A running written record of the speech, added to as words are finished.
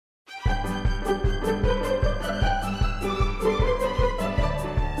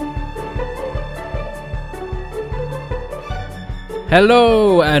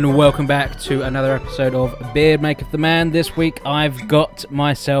Hello and welcome back to another episode of Beard Maketh the Man. This week I've got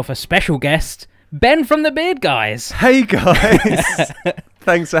myself a special guest, Ben from the Beard Guys. Hey guys!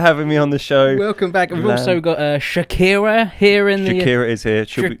 Thanks for having me on the show. Welcome back. We've also got Shakira here in the... Shakira is here.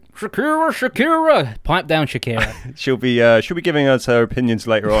 Shakira! Pipe down, Shakira. She'll be giving us her opinions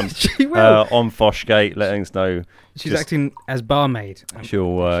later on. She will. On Fochgate, letting us know. She's acting as barmaid.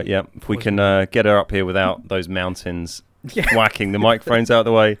 She'll, if we can get her up here without those mountains whacking the microphones out of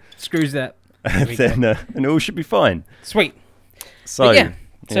the way. Screws that. Then and it all should be fine. Sweet. So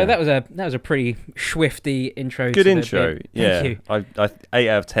So that was a pretty swifty intro. Good to intro. The Yeah. Thank you. I 8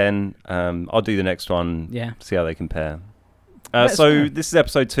 out of 10. I'll do the next one. Yeah. See how they compare. Let's So go. this is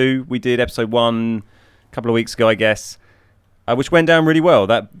episode 2. We did episode 1 a couple of weeks ago, I guess, which went down really well.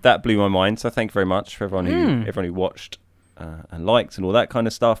 That blew my mind. So thank you very much for everyone who watched and liked and all that kind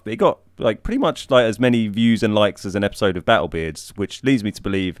of stuff. But it got like pretty much like as many views and likes as an episode of Battlebeards, which leads me to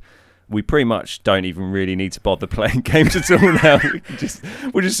believe we pretty much don't even really need to bother playing games at all now.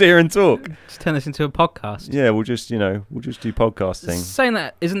 We'll just sit here and talk. Just turn this into a podcast. Yeah, we'll just do podcasting. Saying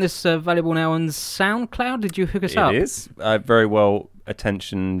that, isn't this valuable now on SoundCloud? Did you hook us up? It is very well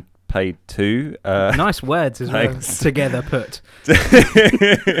attention paid to. Nice words as well together put.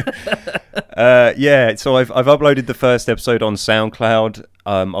 Yeah, so I've uploaded the first episode on SoundCloud.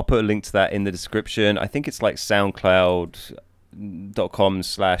 I'll put a link to that in the description. I think it's like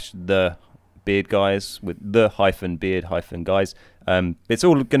soundcloud.com/the beard guys with the -beard -guys. It's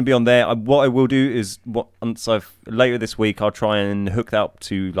all going to be on there. What I will do is once later this week I'll try and hook that up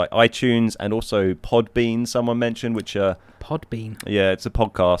to like iTunes and also Podbean. Someone mentioned, which Podbean. Yeah, it's a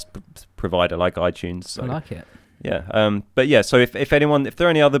podcast provider like iTunes. So. I like it. Yeah, but yeah. So if there are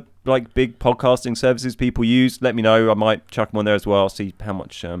any other like big podcasting services people use, let me know. I might chuck them on there as well. See how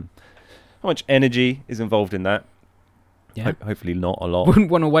much energy is involved in that. Yeah. Hopefully not a lot. Wouldn't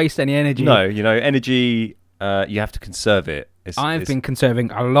want to waste any energy. No, energy. You have to conserve it. I've been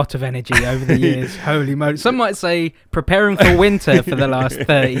conserving a lot of energy over the years. Holy moly! Some might say preparing for winter for the last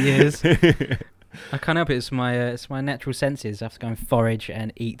 30 years. I can't help it. It's my natural senses. I have to go and forage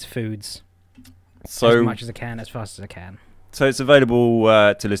and eat foods as much as I can, as fast as I can. So it's available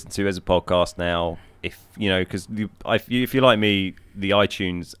to listen to as a podcast now. If because if you're like me, the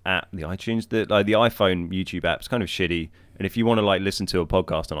iTunes app, the iPhone YouTube app's kind of shitty. And if you want to like listen to a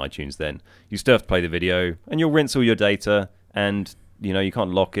podcast on iTunes, then you still have to play the video, and you'll rinse all your data, and you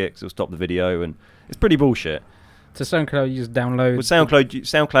can't lock it because it'll stop the video, and it's pretty bullshit. So SoundCloud, you just download. With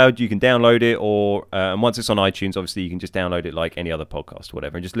SoundCloud, you can download it, or and once it's on iTunes, obviously you can just download it like any other podcast or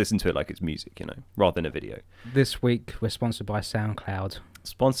whatever, and just listen to it like it's music, rather than a video. This week we're sponsored by SoundCloud.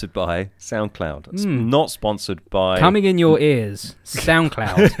 Sponsored by SoundCloud. It's not sponsored by. Coming in your ears,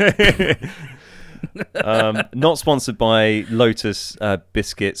 SoundCloud. Not sponsored by Lotus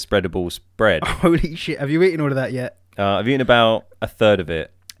biscuit spreadable spread. Holy shit! Have you eaten all of that yet? I've eaten about a third of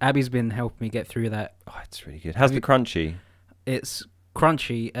it. Abby's been helping me get through that. Oh, it's really good. How's the crunchy? It's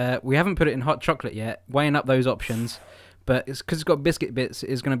crunchy. We haven't put it in hot chocolate yet. Weighing up those options. But it's because it's got biscuit bits,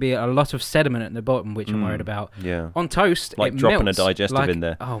 it's going to be a lot of sediment at the bottom, which I'm worried about. Yeah. On toast, like it dropping melts a digestive in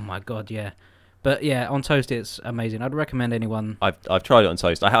there. Oh my god, yeah. But yeah, on toast it's amazing. I'd recommend anyone. I've tried it on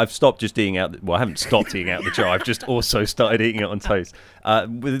toast. I've stopped just eating out. I haven't stopped eating out the jar. I've just also started eating it on toast.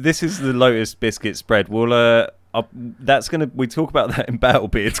 This is the Lotus biscuit spread. We talk about that in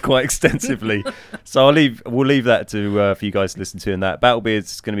Battlebeards quite extensively. So we'll leave that to for you guys to listen to. And that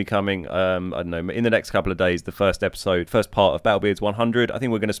Battlebeards is going to be coming. I don't know, in the next couple of days. The first part of Battlebeards 100. I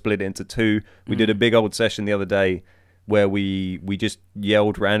think we're going to split it into 2. We did a big old session the other day where we just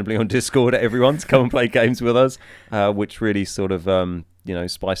yelled randomly on Discord at everyone to come and play games with us, which really sort of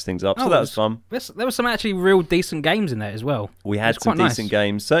spiced things up. So that was fun. There were some actually real decent games in there as well. We had some decent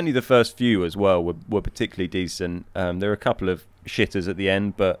games. Certainly the first few as well were particularly decent. There were a couple of shitters at the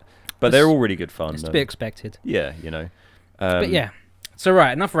end, but they're all really good fun. It's to be expected. Yeah, but yeah. So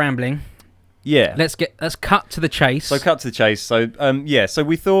right, enough rambling. Yeah. Let's cut to the chase. So so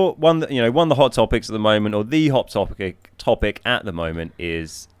we thought one of the hot topics at the moment, or the hot topic at the moment,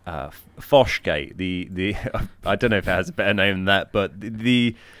 is Fochgate. The I don't know if it has a better name than that, but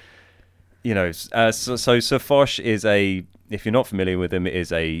so Foch is if you're not familiar with him,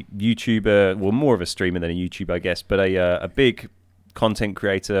 is a YouTuber, well, more of a streamer than a YouTuber, I guess, but a big content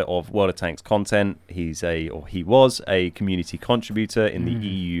creator of World of Tanks content. He was a community contributor in the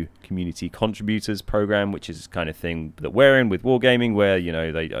EU Community Contributors Program, which is the kind of thing that we're in with Wargaming, where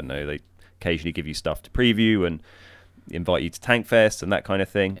they occasionally give you stuff to preview and invite you to Tank Fest and that kind of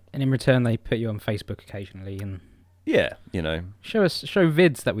thing. And in return, they put you on Facebook occasionally and Yeah, you know, show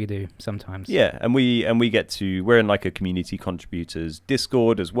vids that we do sometimes. Yeah, and we get to, we're in like a community contributors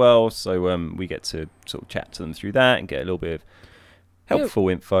Discord as well, so we get to sort of chat to them through that and get a little bit of helpful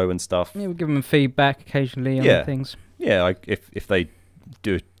info and stuff. Yeah, we give them feedback occasionally on things. Yeah, if they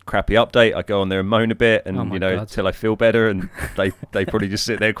do a crappy update, I go on there and moan a bit, and till I feel better, and they probably just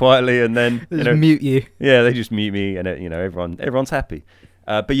sit there quietly, and then they mute you. Yeah, they just mute me, and everyone's happy.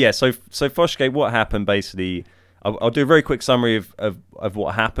 But yeah, so Fochgate, what happened basically? I'll do a very quick summary of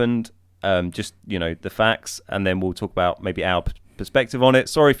what happened, just the facts, and then we'll talk about maybe our perspective on it.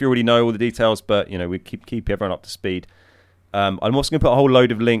 Sorry if you already know all the details, but we keep everyone up to speed. I'm also going to put a whole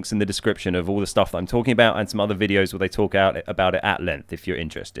load of links in the description of all the stuff that I'm talking about, and some other videos where they talk about it at length if you're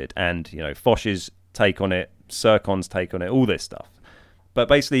interested. And Foch's take on it, Circon's take on it, all this stuff. But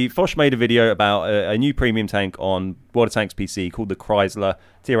basically, Foch made a video about a new premium tank on Water Tanks PC called the Chrysler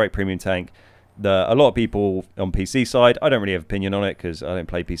Tier 8 Premium Tank. A lot of people on PC side, I don't really have an opinion on it because I don't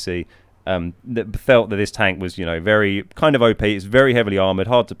play PC, that felt that this tank was, very kind of OP. It's very heavily armored,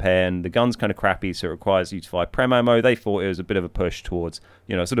 hard to pen. The gun's kind of crappy, so it requires you to fire prem ammo. They thought it was a bit of a push towards,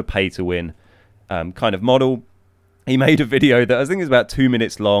 sort of pay to win kind of model. He made a video that I think is about 2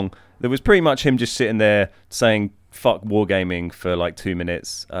 minutes long. That was pretty much him just sitting there saying fuck Wargaming for like 2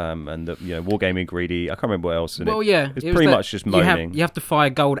 minutes, and Wargaming greedy. I can't remember what else. It's pretty much just moaning. You have to fire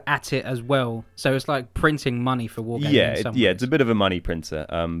gold at it as well, so it's like printing money for Wargaming. Yeah, it's a bit of a money printer.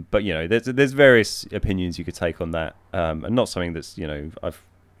 But there's various opinions you could take on that, and not something that's I've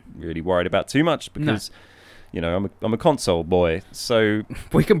really worried about too much because. I'm a console boy, so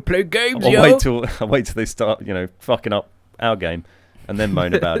we can play games. I'll wait till they start, fucking up our game, and then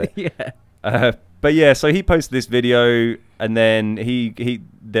moan about it. Yeah. But yeah, so he posted this video, and then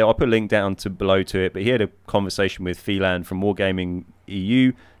I'll put a link down below to it. But he had a conversation with Phelan from Wargaming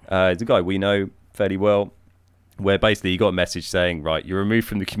EU. It's a guy we know fairly well, where basically he got a message saying, right, you're removed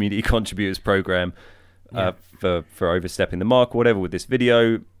from the community contributors program for overstepping the mark or whatever with this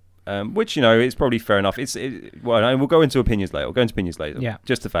video. Which is probably fair enough. We'll go into opinions later. Yeah,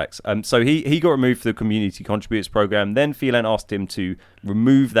 just the facts. So he got removed from the community contributors program. Then Phelan asked him to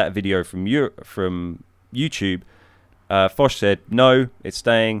remove that video from YouTube. Foch said no, it's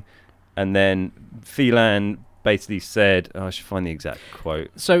staying. And then Phelan basically said, I should find the exact quote.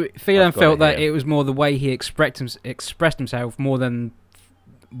 So Phelan felt that it was more the way he expressed himself more than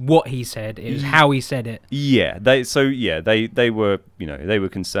what he said. It was how he said it. Yeah, they were they were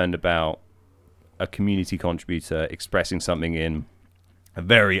concerned about a community contributor expressing something in a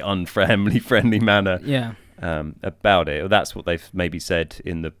very friendly manner. Yeah. About it. That's what they've maybe said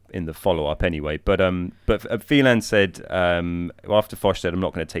in the follow up anyway. But Phelan said after Foch said I'm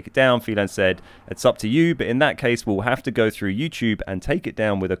not going to take it down, Phelan said it's up to you, but in that case we'll have to go through YouTube and take it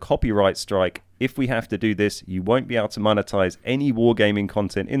down with a copyright strike. If we have to do this, you won't be able to monetize any wargaming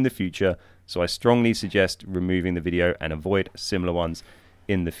content in the future. So I strongly suggest removing the video and avoid similar ones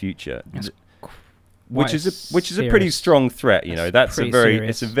in the future. Which is a pretty strong threat.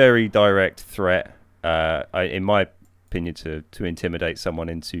 It's a very direct threat. In my opinion, to intimidate someone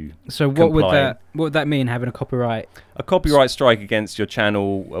into what would that mean, having a copyright strike against your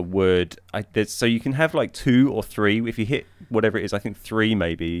channel would so you can have like 2 or 3 if you hit whatever it is. I think 3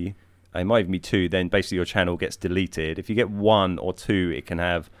 maybe, it might even be 2, then basically your channel gets deleted. If you get 1 or 2, it can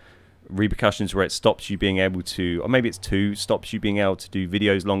have repercussions where it stops you being able to, or maybe it's 2, stops you being able to do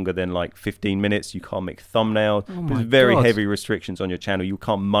videos longer than like 15 minutes. You can't make thumbnails. There's very heavy restrictions on your channel. You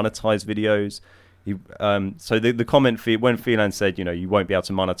can't monetize videos. So the comment when Phelan said, you won't be able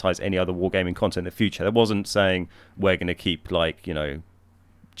to monetize any other wargaming content in the future, that wasn't saying we're going to keep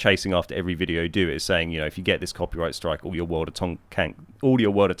chasing after every video you do. It's saying, if you get this copyright strike, all your World of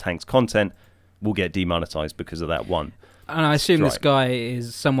Tanks content will get demonetized because of that one. And I assume this guy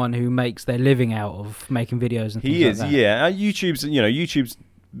is someone who makes their living out of making videos and things like that. Yeah. YouTube's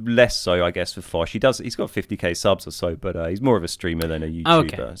less so, I guess, for Foch. He's got 50k subs or so, but he's more of a streamer than a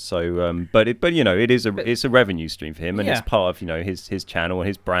YouTuber. Okay. So, it's a revenue stream for him, and it's part of his channel and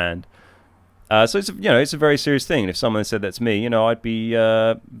his brand. So it's a very serious thing. And if someone said that to me, I'd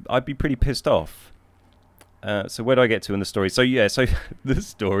be pretty pissed off. So where do I get to in the story? So the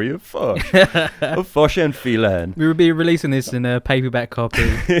story of Foch, of Foch and Phelan. We will be releasing this in a paperback copy.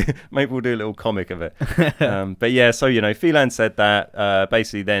 Maybe we'll do a little comic of it. But yeah, so Phelan said that.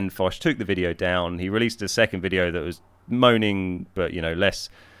 Basically, then Foch took the video down. He released a second video that was moaning, but less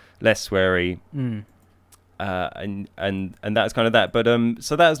sweary. And that's kind of that. But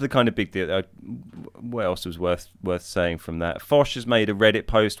so that was the kind of big deal. What else was worth saying from that? Foch has made a Reddit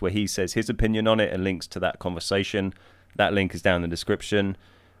post where he says his opinion on it and links to that conversation. That link is down in the description.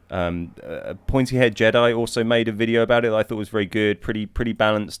 Pointy Head Jedi also made a video about it that I thought was very good, pretty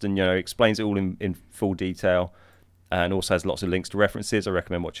balanced, and explains it all in full detail, and also has lots of links to references. I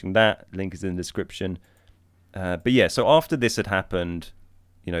recommend watching that. Link is in the description. But yeah, so after this had happened,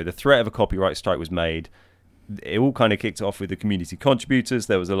 the threat of a copyright strike was made. It all kind of kicked off with the community contributors.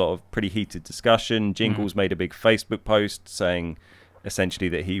 There was a lot of pretty heated discussion. Jingles made a big Facebook post saying essentially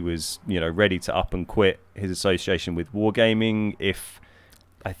that he was, ready to up and quit his association with Wargaming if,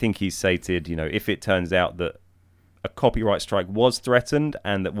 I think he stated, if it turns out that a copyright strike was threatened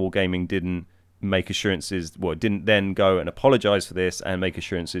and that Wargaming didn't make assurances, didn't then go and apologize for this and make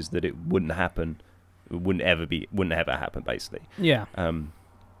assurances that it wouldn't happen, wouldn't ever happen, basically. Yeah.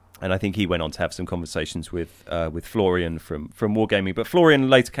 And I think he went on to have some conversations with Florian from Wargaming. But Florian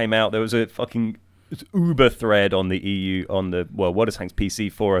later came out. There was a fucking Uber thread on the EU, on the World of Tanks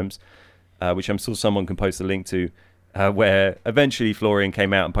PC forums, which I'm sure someone can post a link to, where eventually Florian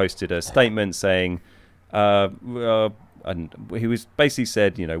came out and posted a statement saying, and he was basically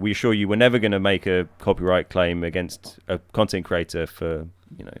said, we assure you we're never going to make a copyright claim against a content creator for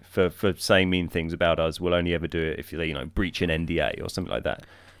saying mean things about us. We'll only ever do it if you breach an NDA or something like that.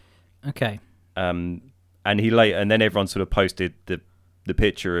 Okay. And then everyone sort of posted the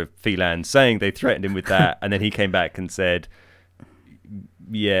picture of Phelan saying they threatened him with that, and then he came back and said,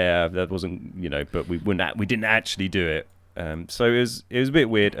 yeah, that wasn't, but we didn't actually do it. So it was a bit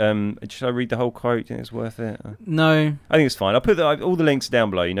weird. Should I read the whole quote? Do you think it's worth it? No. I think it's fine. I'll put all the links down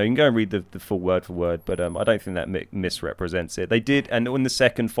below. You can go and read the full word for word, but I don't think that misrepresents it. They did, and in the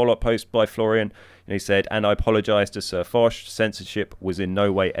second follow-up post by Florian, he said, and I apologise to Sir Foch. Censorship was in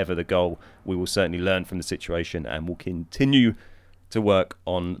no way ever the goal. We will certainly learn from the situation and will continue to work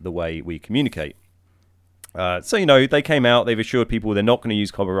on the way we communicate. So, they came out, they've assured people they're not going to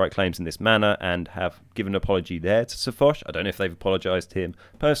use copyright claims in this manner and have given an apology there to Sir Foch. I don't know if they've apologised to him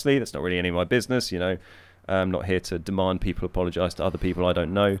personally. That's not really any of my business, I'm not here to demand people apologise to other people I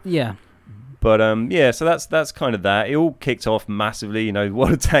don't know. Yeah. But, yeah, so that's kind of that. It all kicked off massively.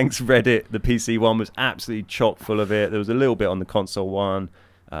 World of Tanks Reddit, the PC one was absolutely chock full of it. There was a little bit on the console one.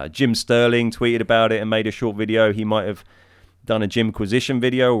 Jim Sterling tweeted about it and made a short video. He might have done a Jimquisition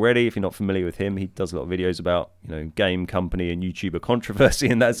video already. If you're not familiar with him, he does a lot of videos about game company and YouTuber controversy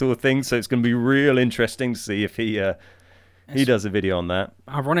and that sort of thing. So it's going to be real interesting to see if he does a video on that.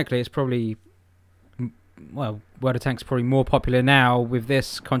 Ironically, it's probably World of Tanks probably more popular now with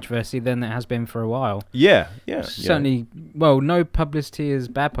this controversy than it has been for a while. Yeah. Certainly. Well, no publicity is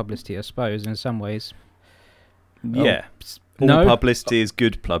bad publicity, I suppose, in some ways. Yeah. All publicity is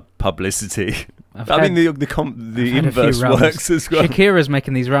good publicity. I mean, the inverse works as well. Shakira's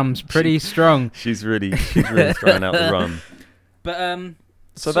making these rums pretty strong. She's really throwing out the rum. But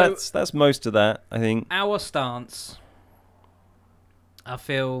so that's most of that, I think. Our stance, I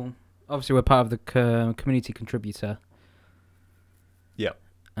feel, obviously we're part of the community contributor. Yeah.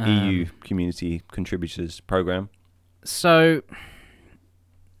 EU community contributors program. So,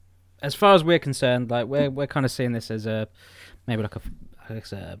 as far as we're concerned, like we're kind of seeing this as maybe like a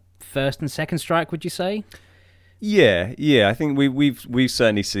first and second strike. Would you say? Yeah. I think we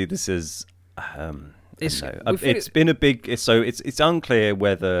certainly see this as it's been a big. So it's unclear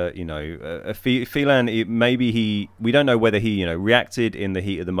whether Phelan, maybe we don't know whether he reacted in the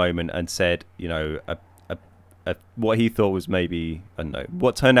heat of the moment and said what he thought was maybe, I don't know,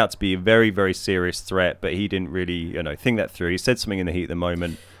 what turned out to be a very, very serious threat, but he didn't really think that through. He said something in the heat of the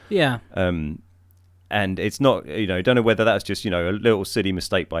moment. Yeah. And it's not, don't know whether that's just, a little silly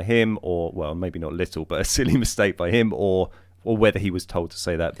mistake by him, or, well, maybe not little, but a silly mistake by him, or whether he was told to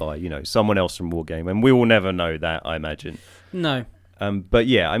say that by, someone else from Wargaming. And we will never know that, I imagine. No. But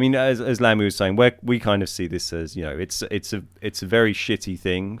yeah, I mean, as Lammy was saying, we kind of see this as, it's a very shitty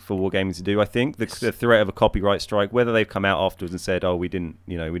thing for Wargaming to do. I think the threat of a copyright strike, whether they've come out afterwards and said, "Oh, we didn't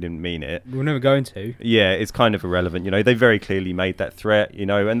mean it," we're never going to. Yeah, it's kind of irrelevant. They very clearly made that threat.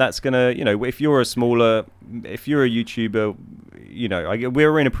 And that's gonna, if you're a YouTuber,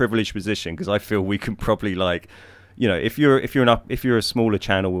 we're in a privileged position because I feel we can probably if you're a smaller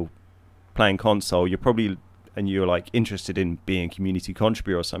channel playing console, and you're interested in being a community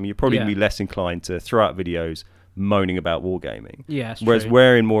contributor or something, you're probably going to be less inclined to throw out videos moaning about Wargaming. Yeah, whereas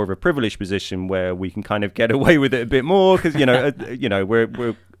we're in more of a privileged position where we can kind of get away with it a bit more because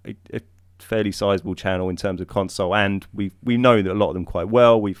we're a fairly sizable channel in terms of console, and we know that a lot of them quite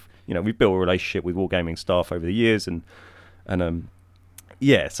well. We've built a relationship with Wargaming staff over the years, and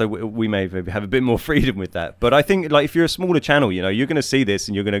so we may have a bit more freedom with that. But I think if you're a smaller channel, you're going to see this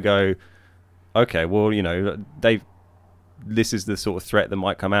and you're going to go, okay, well, this is the sort of threat that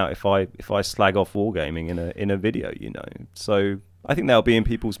might come out if I slag off Wargaming in a video, So I think that'll be in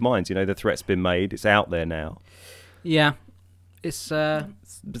people's minds. You know, the threat's been made. It's out there now. Yeah, it's so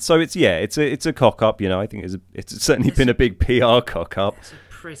it's a cock up. You know, I think it's certainly been a big PR cock up. It's a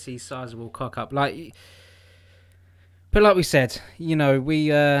pretty sizable cock up. But like we said, you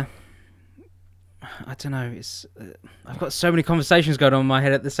know, I don't know. It's I've got so many conversations going on in my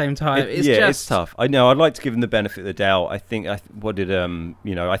head at the same time. It's tough. I know. I'd like to give him the benefit of the doubt. I think I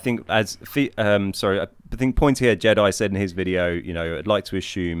think I think Pointy Head Jedi said in his video, you know, I'd like to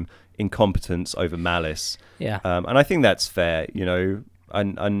assume incompetence over malice. Yeah. And I think that's fair. You know,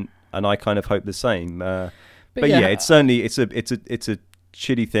 and I kind of hope the same. But yeah, it's certainly it's a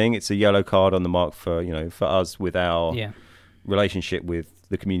shitty thing. It's a yellow card on the mark for us with our relationship with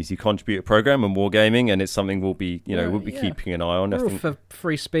the community contributor program and Wargaming, and it's something we'll be keeping an eye on. We're all for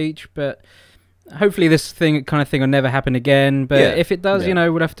free speech, but hopefully this kind of thing will never happen again. But if it does, you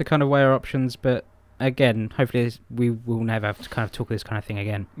know, we'll have to kind of weigh our options. But again, hopefully we will never have to kind of talk this kind of thing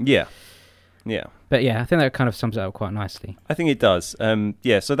again. Yeah. But yeah, I think that kind of sums it up quite nicely. I think it does.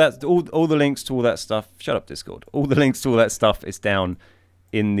 So that's all the links to all that stuff. Shut up, Discord. All the links to all that stuff is down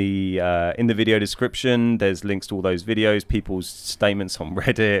in the video description. There's links to all those videos, people's statements on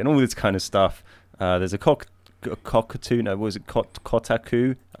Reddit, and all this kind of stuff. There's a Kotaku, no, what was it,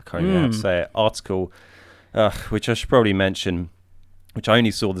 Kotaku? I can't remember how to say it. Article, which I should probably mention, which I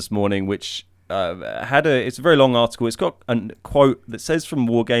only saw this morning, which it's a very long article. It's got a quote that says from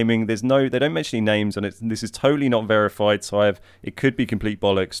Wargaming. They don't mention any names on it. This is totally not verified, so it could be complete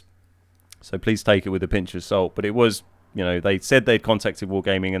bollocks. So please take it with a pinch of salt. But it was, you know, they said they'd contacted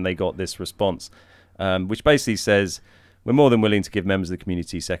Wargaming and they got this response, which basically says, we're more than willing to give members of the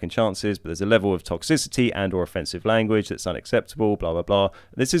community second chances, but there's a level of toxicity and or offensive language that's unacceptable, blah, blah, blah.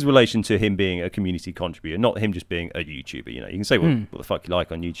 This is in relation to him being a community contributor, not him just being a YouTuber. You know, you can say what the fuck you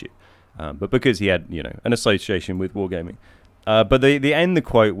like on YouTube, but because he had, you know, an association with Wargaming. But they end the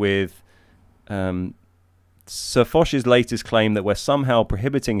quote with, Sir Foch's latest claim that we're somehow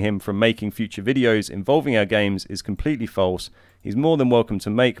prohibiting him from making future videos involving our games is completely false. He's more than welcome to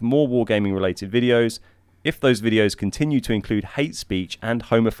make more Wargaming related videos. If those videos continue to include hate speech and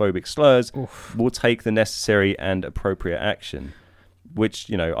homophobic slurs, we'll take the necessary and appropriate action. Which,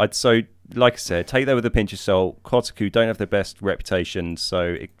 you know, like I said, take that with a pinch of salt. Kotaku don't have the best reputation, so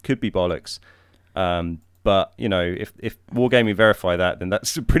it could be bollocks. But, you know, if Wargaming verify that, then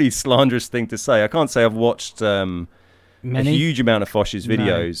that's a pretty slanderous thing to say. I can't say I've watched a huge amount of Foch's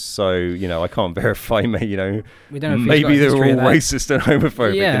videos, so, you know, I can't verify, you know, we don't know if maybe they're all racist and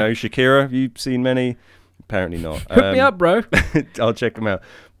homophobic. You know, Shakira, have you seen many? Apparently not. Hook me up, bro. I'll check them out.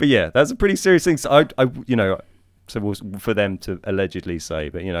 But yeah, that's a pretty serious thing. So for them to allegedly say,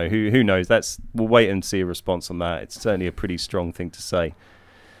 but you know, who knows? We'll wait and see a response on that. It's certainly a pretty strong thing to say.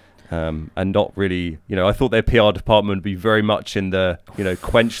 And not really, you know, I thought their PR department would be very much in the, you know,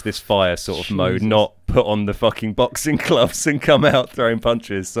 quench this fire sort of mode, not put on the fucking boxing gloves and come out throwing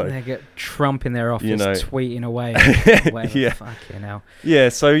punches. So they get Trump in their office, you know, tweeting away. Fucking hell. Yeah,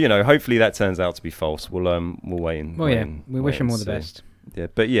 so, you know, hopefully that turns out to be false. We'll wait and we wish him all the best. Yeah,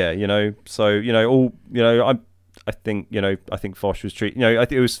 but yeah, you know, so, you know, I think Foch was treated, you know,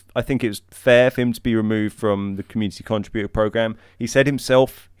 I think it was fair for him to be removed from the community contributor program. He said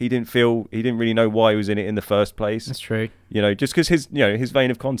himself he didn't really know why he was in it in the first place. That's true. You know, just because his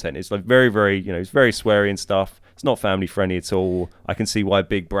vein of content is like very, very, you know, it's very sweary and stuff. It's not family friendly at all. I can see why a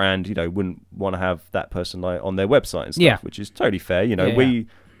big brand, you know, wouldn't want to have that person like on their website and stuff, which is totally fair. You know,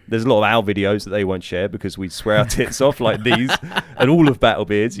 there's a lot of our videos that they won't share because we swear our tits off like these and all of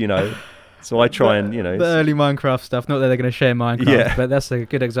Battlebeards, you know. So I try and, you know... The early Minecraft stuff, not that they're going to share Minecraft, but that's a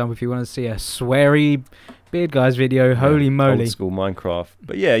good example if you want to see a sweary Beard Guys video, holy moly. Old school Minecraft.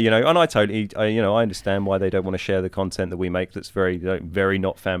 But yeah, you know, and I understand why they don't want to share the content that we make that's very, very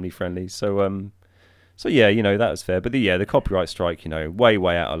not family friendly. So, yeah, you know, that was fair. But the copyright strike, you know,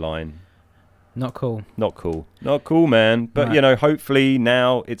 way out of line. Not cool. Not cool, man. But, you know, hopefully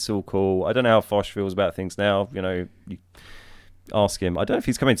now it's all cool. I don't know how Foch feels about things now, you know... Ask him. I don't know if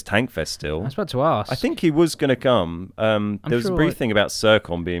he's coming to Tankfest still. I was about to ask. I think he was going to come. There was a brief thing about Circ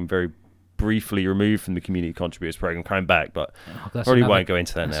being very briefly removed from the community contributors program, coming back, but probably won't go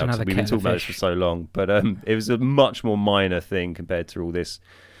into that now because we've been talking about this for so long. But it was a much more minor thing compared to all this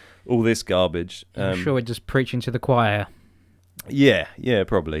garbage. I'm sure we're just preaching to the choir. Yeah,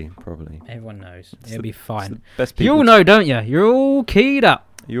 probably. Everyone knows. It'll be fine. You all know, don't you? You're all keyed up.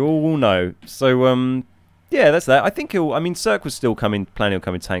 You all know. So, yeah, that's that. I think Circ was still planning on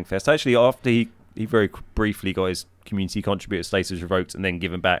coming to Tankfest. Actually, after he very briefly got his community contributor status revoked and then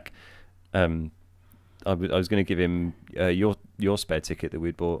given back, I was going to give him your spare ticket that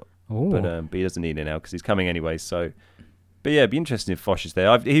we'd bought, but he doesn't need it now because he's coming anyway. So But yeah, it'd be interesting if Foch is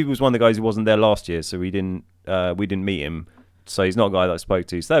there. He was one of the guys who wasn't there last year, so we didn't meet him. So he's not a guy that I spoke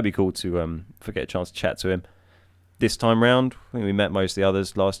to. So that'd be cool to get a chance to chat to him. This time round, I think we met most of the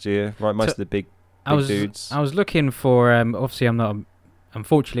others last year, right? Most of the big dudes. I was looking for. Obviously,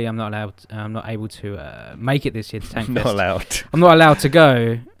 unfortunately, I'm not allowed. I'm not able to make it this year to Tankfest. Not allowed. I'm not allowed to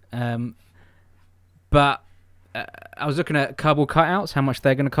go. But I was looking at cardboard cutouts, how much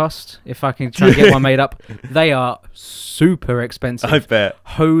they're going to cost if I can try and get one made up. They are super expensive. I bet.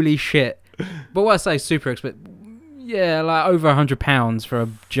 Holy shit. But what I say super expensive, yeah, like over £100 for a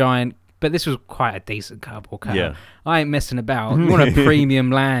giant, but this was quite a decent cardboard cutout. Yeah. I ain't messing about. You want a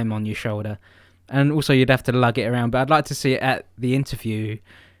premium lamb on your shoulder. And also you'd have to lug it around, but I'd like to see it at the interview.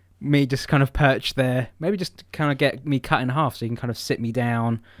 Me just kind of perched there, maybe just kind of get me cut in half so you can kind of sit me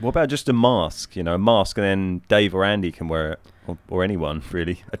down. What about just a mask? A mask, and then Dave or Andy can wear it, or anyone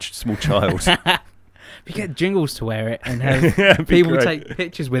really, a small child. We get Jingles to wear it and have people take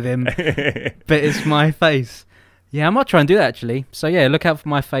pictures with him, but it's my face. Yeah, I might try and do that actually. So yeah, look out for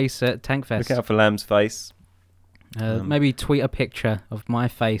my face at Tankfest. Look out for Lamb's face. Maybe tweet a picture of my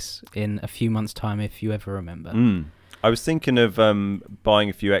face in a few months' time if you ever remember. I was thinking of buying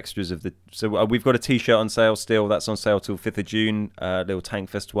a few extras of the... So we've got a T-shirt on sale still. That's on sale till 5th of June. Little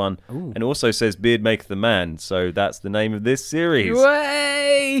Tankfest one. Ooh. And it also says Beard Maketh the Man. So that's the name of this series.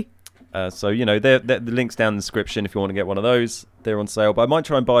 Way! So, the link's down in the description if you want to get one of those. They're on sale. But I might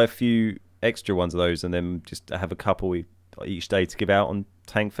try and buy a few extra ones of those and then just have a couple each day to give out on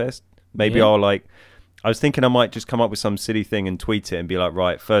Tankfest. Maybe I'll I was thinking I might just come up with some silly thing and tweet it and be like,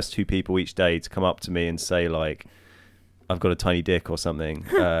 right, first 2 people each day to come up to me and say like, I've got a tiny dick or something,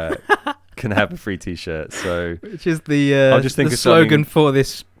 can have a free T-shirt. So, which is the slogan for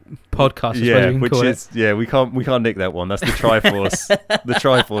this podcast. We can't nick that one. That's the Triforce, the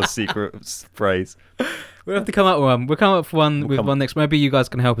Triforce secret phrase. We'll have to come up with one. We'll come up with one next. Maybe you guys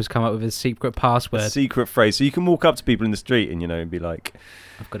can help us come up with a secret password, a secret phrase, so you can walk up to people in the street and and be like,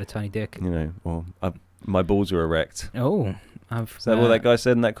 "I've got a tiny dick," or my balls are erect. Oh. Is that what that guy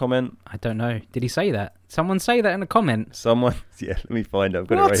said in that comment? I don't know. Did he say that? Someone say that in a comment. Someone, let me find it. I've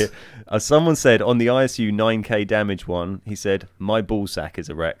got it right here. Someone said on the ISU 9K damage one, he said, my ball sack is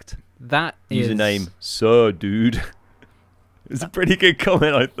erect. That is... Username, Sir Dude. It's a pretty good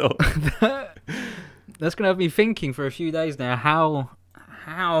comment, I thought. That's going to have me thinking for a few days now.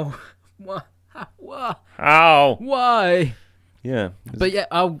 Why? Yeah. But yeah,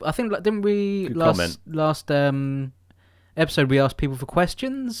 I think, didn't we last episode we asked people for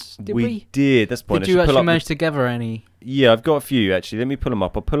questions? Did we? Did. That's the point. Did you actually manage to gather any? Yeah, I've got a few actually. Let me pull them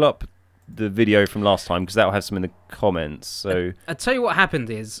up. I'll pull up the video from last time because that'll have some in the comments. So I'll tell you what happened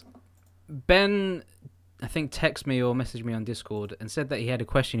is Ben, I think, texted me or messaged me on Discord and said that he had a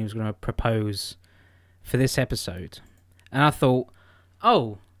question he was going to propose for this episode, and I thought,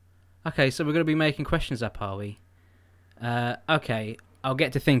 oh, okay, so we're going to be making questions up, are we? Okay, I'll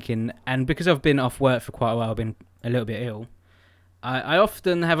get to thinking, and because I've been off work for quite a while, I've been a little bit ill, I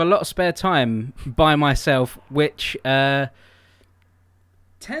often have a lot of spare time by myself, which tends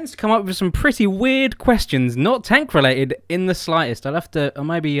to come up with some pretty weird questions, not tank related in the slightest. I'll have to, or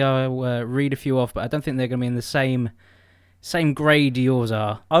maybe I'll read a few off, but I don't think they're going to be in the same grade yours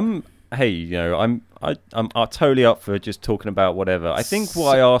are. I'm totally up for just talking about whatever. I think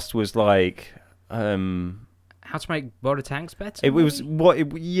what I asked was like, how to make border tanks better. It was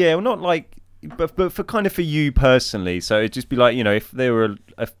not like. But for kind of for you personally, so it'd just be like, if there were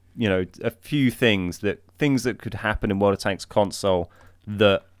a few things that could happen in World of Tanks console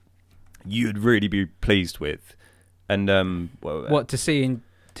that you'd really be pleased with, and what to see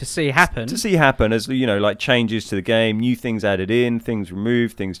happen as like changes to the game, new things added in, things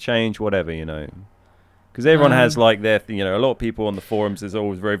removed, things changed, whatever, because everyone has like their a lot of people on the forums is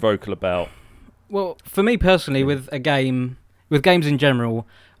always very vocal about. Well, for me personally, with games in general,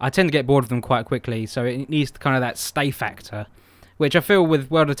 I tend to get bored of them quite quickly, so it needs kind of that stay factor, which I feel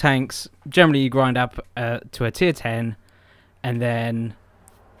with World of Tanks, generally you grind up to a tier 10, and then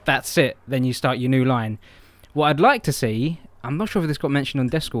that's it. Then you start your new line. What I'd like to see, I'm not sure if this got mentioned on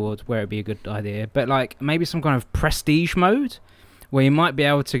Discord, where it'd be a good idea, but like maybe some kind of prestige mode, where you might be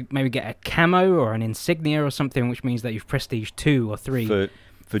able to maybe get a camo or an insignia or something, which means that you've prestige 2 or 3.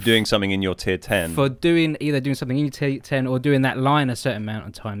 For doing something in your tier 10. For either doing something in your tier 10 or doing that line a certain amount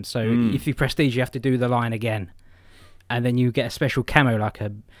of times. So if you prestige, you have to do the line again. And then you get a special camo,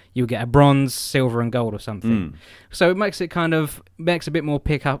 you'll get a bronze, silver and gold or something. So it makes a bit more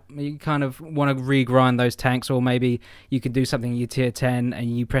pickup. You kind of want to regrind those tanks, or maybe you could do something in your tier 10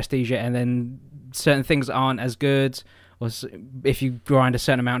 and you prestige it and then certain things aren't as good, if you grind a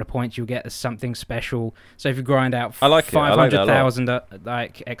certain amount of points, you'll get something special. So if you grind out I like 500,000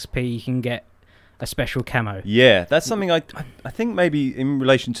 like XP, you can get a special camo. Yeah, that's something I think maybe in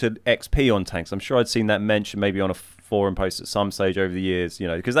relation to XP on tanks. I'm sure I'd seen that mentioned maybe on a forum post at some stage over the years. You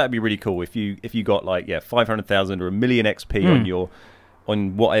know, because that'd be really cool if you got like 500,000 or 1 million XP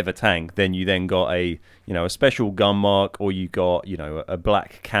on whatever tank. Then you got a special gun mark, or you got a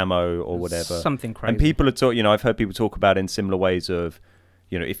black camo or whatever. Something crazy. And people are I've heard people talk about it in similar ways of.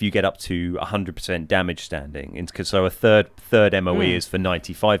 If you get up to 100% damage standing, so a third MOE is for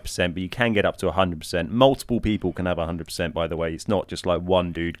 95%, but you can get up to 100%. Multiple people can have 100%, by the way. It's not just like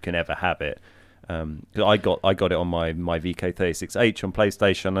one dude can ever have it. I got it on my VK36H on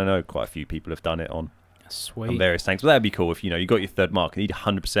PlayStation. I know quite a few people have done it on various tanks. But that'd be cool if you got your third mark and you need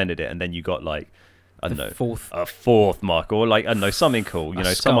 100%ed it, and then you got like a fourth mark, or like I don't know, something cool.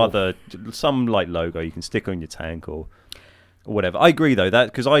 Some like logo you can stick on your tank or whatever. I agree though,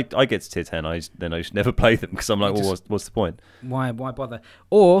 that because I get to tier 10, then I just never play them because I'm like, well, what's the point? Why bother?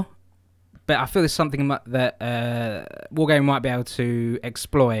 But I feel there's something that Wargaming might be able to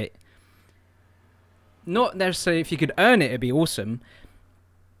exploit. Not necessarily if you could earn it, it'd be awesome.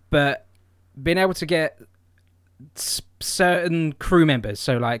 But being able to get certain crew members,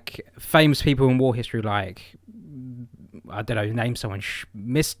 so like famous people in war history, like I don't know, name someone,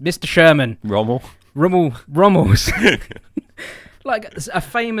 Mr. Sherman, Rommel's. Like a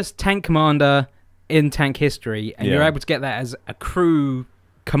famous tank commander in tank history, and you're able to get that as a crew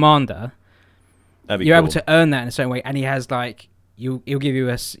commander. You're able to earn that in a certain way, and he has like he'll give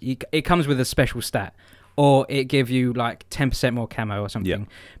you it comes with a special stat, or it give you like 10% more camo or something.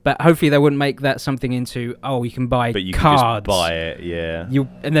 But hopefully they wouldn't make that something into you can buy but you cards. Can just buy it,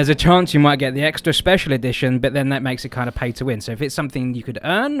 and there's a chance you might get the extra special edition, but then that makes it kind of pay to win. So if it's something you could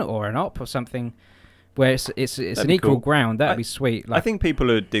earn, or an op or something, where it's an equal ground, that'd be sweet. Like, I think people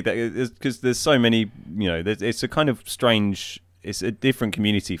would dig that because there's so many, it's a kind of strange, it's a different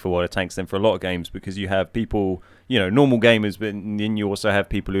community for water tanks than for a lot of games, because you have people, normal gamers, but then you also have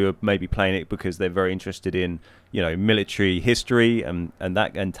people who are maybe playing it because they're very interested in, military history and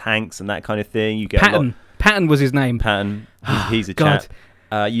tanks and that kind of thing. You get Patton was his name. Patton, he's a chap.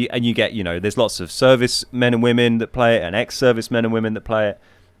 You get, there's lots of service men and women that play it, and ex-service men and women that play it.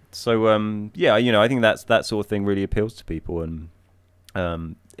 So I think that sort of thing really appeals to people, and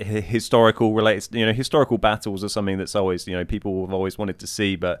historical battles are something that's always people have always wanted to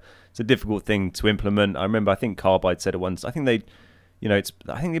see, but it's a difficult thing to implement. I remember I think Carbide said it once. I think they, I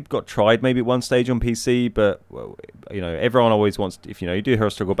think it got tried maybe at one stage on PC, but everyone always wants if you do a hero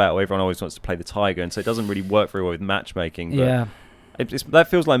struggle battle, everyone always wants to play the Tiger, and so it doesn't really work very well with matchmaking. But that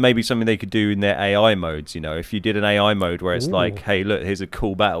feels like maybe something they could do in their AI modes. If you did an AI mode where it's like, hey, look, here's a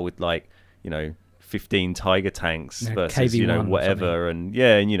cool battle with like, 15 Tiger tanks versus whatever, and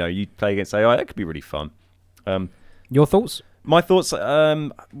you play against AI. That could be really fun. Your thoughts? My thoughts.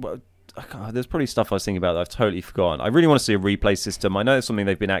 There's probably stuff I was thinking about that I've totally forgotten. I really want to see a replay system. I know it's something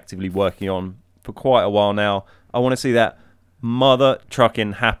they've been actively working on for quite a while now. I want to see that mother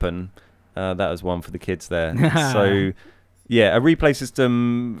trucking happen. That was one for the kids there. So. Yeah, a replay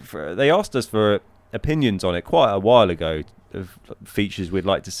system. They asked us for opinions on it quite a while ago of features we'd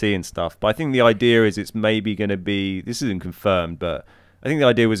like to see and stuff. But I think the idea is it's maybe going to be, this isn't confirmed, but I think the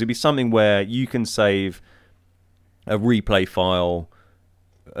idea was it'd be something where you can save a replay file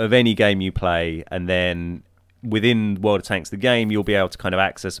of any game you play, and then within World of Tanks, the game, you'll be able to kind of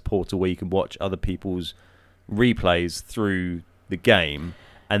access a portal where you can watch other people's replays through the game.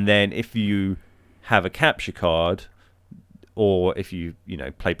 And then if you have a capture card, or if you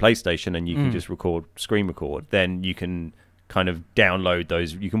play PlayStation and you can just screen record, then you can kind of download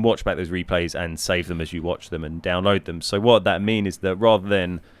those. You can watch back those replays and save them as you watch them and download them. So what that means is that rather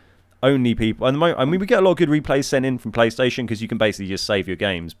than only people, I mean, we get a lot of good replays sent in from PlayStation because you can basically just save your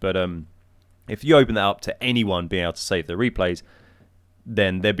games. But if you open that up to anyone being able to save their replays,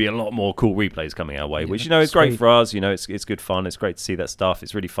 then there'd be a lot more cool replays coming our way, which is great for us. It's good fun. It's great to see that stuff.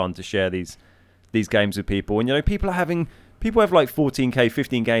 It's really fun to share these games with people, and people have like 14k,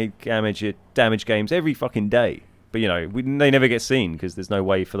 15k damage games every fucking day, but they never get seen because there's no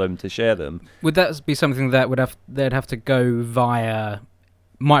way for them to share them. Would that be something that they'd have to go via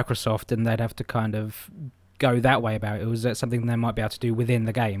Microsoft, and they'd have to kind of go that way about it? Or was that something they might be able to do within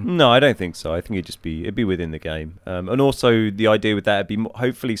the game? No, I don't think so. I think it'd be within the game. And also the idea with that would be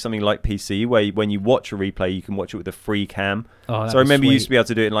hopefully something like PC, where when you watch a replay, you can watch it with a free cam. So I remember you used to be able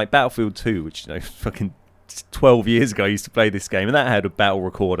to do it in like Battlefield 2, which fucking 12 years ago I used to play this game, and that had a battle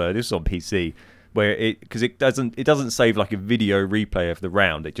recorder. This was on PC, where because it doesn't save like a video replay of the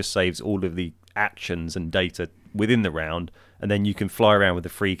round. It just saves all of the actions and data within the round, and then you can fly around with the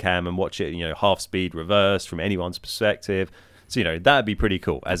free cam and watch it, half speed reverse from anyone's perspective. So, that'd be pretty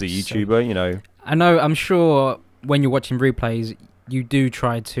cool as a YouTuber, I'm sure when you're watching replays, you do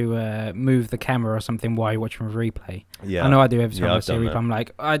try to move the camera or something while you're watching a replay. Yeah. I know I do every time I see a done replay. that. I'm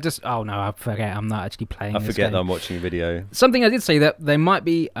like, I forget I'm not actually playing this forget game. that I'm watching a video. Something I did say that they might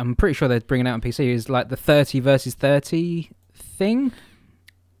be, I'm pretty sure they're bringing out on PC, is like the 30 versus 30 thing.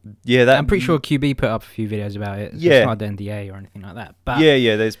 Yeah, I'm pretty sure QB put up a few videos about it. Yeah. It's not the NDA or anything like that. But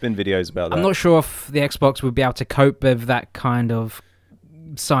yeah, there's been videos about that. I'm not sure if the Xbox would be able to cope with that kind of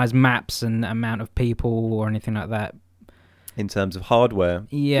size maps and amount of people or anything like that. In terms of hardware,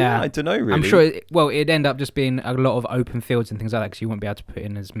 yeah, I don't know really. I'm sure. It'd end up just being a lot of open fields and things like that because you wouldn't be able to put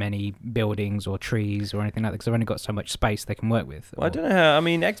in as many buildings or trees or anything like that because they've only got so much space they can work with. Well, I don't know how. I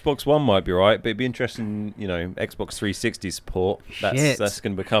mean, Xbox One might be right, but it'd be interesting. Xbox 360 support. That's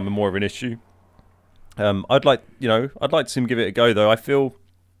going to become more of an issue. I'd like to see him give it a go though. I feel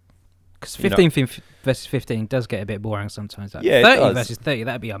because 15 versus 15 does get a bit boring sometimes. Like 30 versus 30,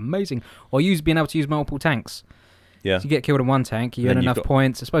 that'd be amazing. Or being able to use multiple tanks. Yeah. So you get killed in one tank, you earn enough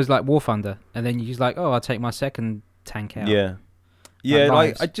points. I suppose like War Thunder, and then you just like, I'll take my second tank out. Yeah. Yeah,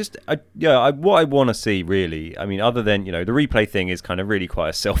 what I want to see really, I mean, other than, the replay thing is kind of really quite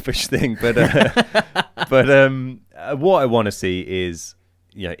a selfish thing, but what I want to see is,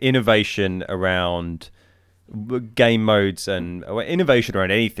 innovation around game modes and innovation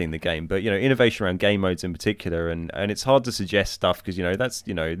around anything in the game, but, innovation around game modes in particular. And it's hard to suggest stuff because, that's,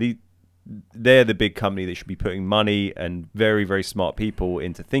 they're the big company that should be putting money and very, very smart people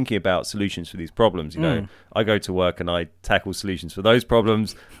into thinking about solutions for these problems. I go to work and I tackle solutions for those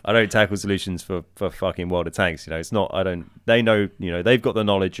problems. I don't tackle solutions for fucking World of Tanks. It's not, they know, they've got the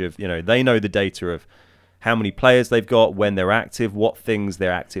knowledge of, they know the data of how many players they've got, when they're active, what things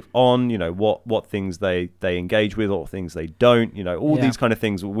they're active on, what things they engage with, what things they don't, all these kind of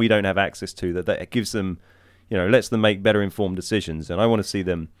things we don't have access to that gives them, lets them make better informed decisions. And I want to see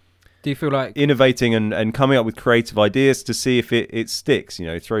them, do you feel like innovating and coming up with creative ideas to see if it sticks?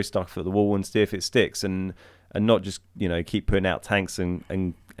 Throw stuff at the wall and see if it sticks, and not just keep putting out tanks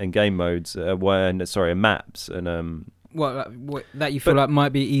and game modes and maps and what that you feel like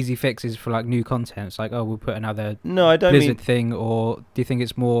might be easy fixes for like new content. It's like, we'll put another Blizzard mean thing, or do you think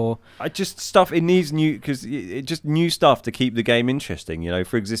it's more? It needs new because it just new stuff to keep the game interesting.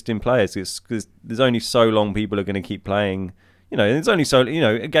 For existing players, because there's only so long people are going to keep playing. It's only so,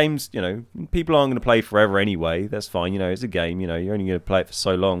 games, people aren't going to play forever anyway. That's fine. It's a game, you're only going to play it for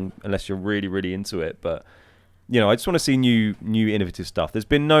so long unless you're really, really into it. But, I just want to see new innovative stuff. There's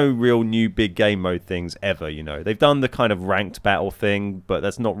been no real new big game mode things ever, They've done the kind of ranked battle thing, but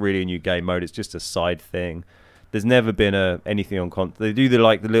that's not really a new game mode. It's just a side thing. There's never been anything on They do the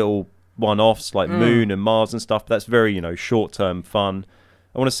little one-offs like Moon and Mars and stuff. But that's very, short-term fun.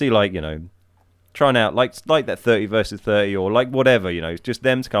 I want to see trying out like that 30 versus 30 or whatever, just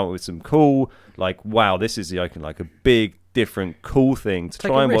them to come up with some cool, wow, this is a big different cool thing to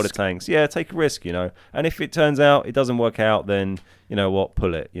try and World of Tanks. Yeah, take a risk, and if it turns out it doesn't work out, then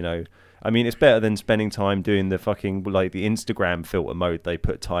pull it. I mean, it's better than spending time doing the fucking the Instagram filter mode they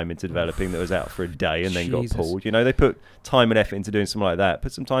put time into developing that was out for a day and then got pulled. They put time and effort into doing something like that.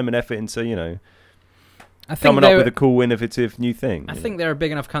 Put some time and effort into coming up with a cool, innovative new thing. I think they're a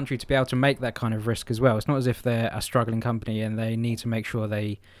big enough country to be able to make that kind of risk as well. It's not as if they're a struggling company and they need to make sure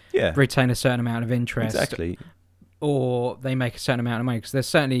they retain a certain amount of interest. Exactly. Or they make a certain amount of money, because they're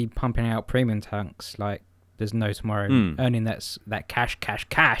certainly pumping out premium tanks like there's no tomorrow, earning that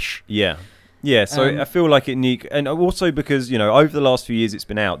cash. Yeah. Yeah, so I feel like it needs... And also because, over the last few years it's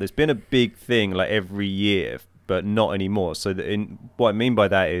been out, there's been a big thing every year, but not anymore. So what I mean by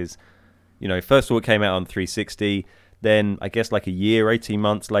that is... first of all, it came out on 360. Then, I guess a year, 18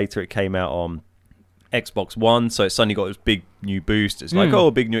 months later, it came out on Xbox One. So it suddenly got this big new boost. It's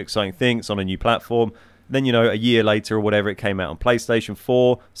a big new exciting thing. It's on a new platform. Then, a year later or whatever, it came out on PlayStation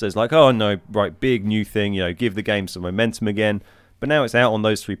 4. So it's big new thing. Give the game some momentum again. But now it's out on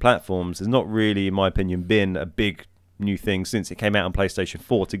those three platforms. There's not really, in my opinion, been a big new thing since it came out on PlayStation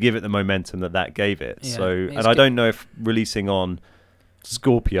 4 to give it the momentum that gave it. Yeah, and I don't know if releasing on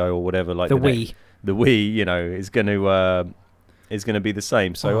Scorpio or whatever, the Wii, is going to be the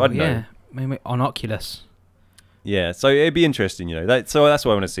same. So I don't know. Maybe on Oculus. Yeah, so it'd be interesting, So that's what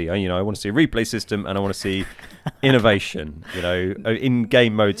I want to see. I want to see a replay system, and I want to see innovation, in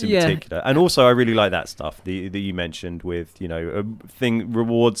game modes in particular. And also, I really like that stuff that you mentioned with,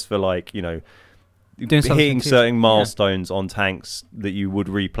 rewards for hitting certain milestones on tanks that you would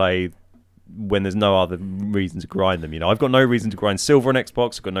replay when there's no other reason to grind them. I've got no reason to grind silver on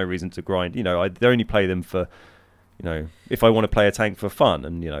Xbox. I've got no reason to grind. I only play them for you know, if I want to play a tank for fun,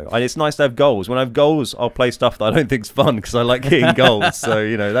 and you know, and it's nice to have goals. When I have goals, I'll play stuff that I don't think's fun because I like hitting goals. So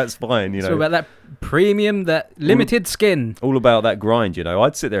you know, that's fine. You know, it's all about that premium, that limited skin. All about that grind. You know,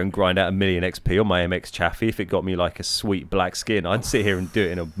 I'd sit there and grind out 1 million XP on my MX Chaffee if it got me like a sweet black skin. I'd sit here and do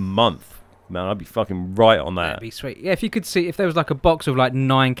it in a month. Man, I'd be fucking right on that. That'd be sweet. Yeah, if you could see, if there was like a box of like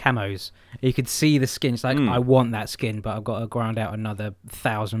 9 camos, you could see the skin. It's like, I want that skin, but I've got to grind out another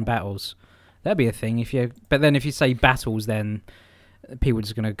 1,000 battles. That'd be a thing. But then if you say battles, then people are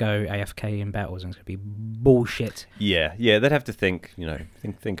just going to go AFK in battles, and it's going to be bullshit. Yeah, they'd have to think, you know,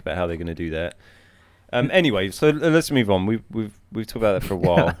 think about how they're going to do that. Anyway, so let's move on. We've talked about that for a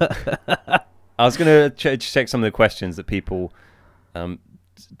while. I was going to check some of the questions that people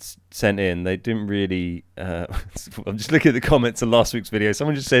sent in. They didn't really I'm just looking at the comments of last week's video.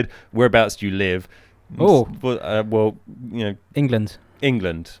 Someone just said, whereabouts do you live? Well, you know, England.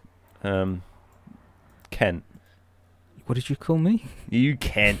 Kent. What did you call me? You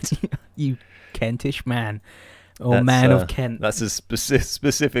Kent. You Kentish man, or that's, man of Kent. That's as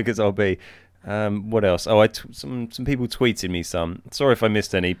specific as I'll be. What else? Oh, some people tweeted me some. Sorry if I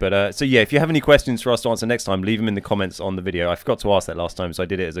missed any, but so yeah, if you have any questions for us to answer next time, leave them in the comments on the video. I forgot to ask that last time, so I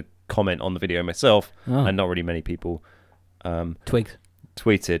did it as a comment on the video myself, and not really many people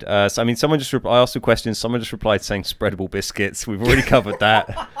tweeted. So I mean, someone just I asked a question. Someone just replied saying spreadable biscuits. We've already covered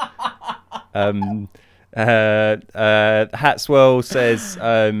that. Hatswell says,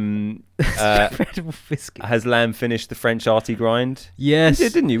 has Lam finished the French arty grind? Yes. You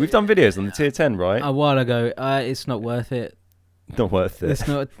did, didn't you? We've done videos on the tier 10, right? A while ago. It's not worth it. Not worth it. It's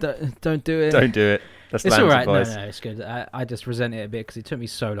not. Don't do it. Don't do it. That's it's Lam's all right. advice. No, it's good. I just resent it a bit because it took me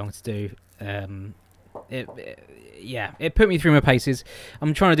so long to do. It put me through my paces.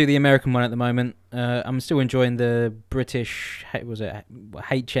 I'm trying to do the American one at the moment. I'm still enjoying the British, was it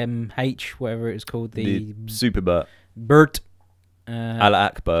HMH, whatever it was called, the Super Bert. Al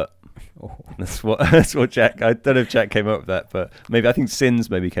Akbert. Oh. That's what Jack. I don't know if Jack came up with that, but maybe I think Sins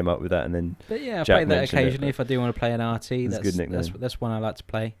maybe came up with that, and then. But yeah, I Jack play that occasionally if I do want to play an RT. That's a good nickname. That's one I like to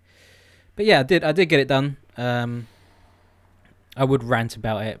play. But yeah, I did get it done. I would rant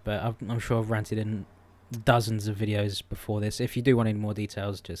about it, but I'm sure I've ranted in dozens of videos before this. If you do want any more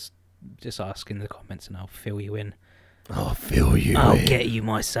details, just ask in the comments and I'll fill you in. I'll fill you I'll in. get you,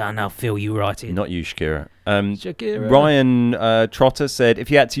 my son. I'll fill you right in. Not you, Shakira. Shakira. Ryan Trotter said, if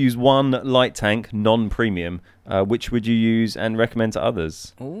you had to use one light tank, non-premium, which would you use and recommend to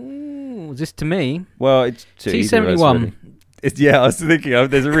others? Ooh, is this to me? Well, it's to T71. Really. Yeah, I was thinking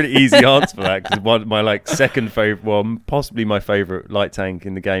there's a really easy answer for that, because my second favorite, well, possibly my favorite light tank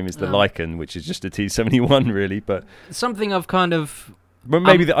in the game is the Lycan, which is just a T71 really. But something I've kind of. But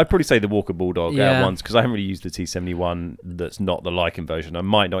maybe I'd probably say the Walker Bulldog out once, because I haven't really used the T71 that's not the Lycan version. I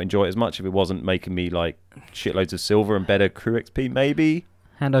might not enjoy it as much if it wasn't making me like shitloads of silver and better crew XP maybe.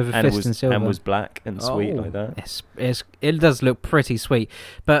 Hand over fist and silver. And was black and sweet like that. It does look pretty sweet,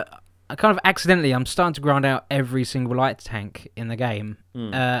 but. I kind of accidentally, I'm starting to grind out every single light tank in the game.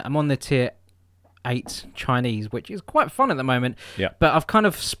 I'm on the tier 8 Chinese, which is quite fun at the moment. Yeah. But I've kind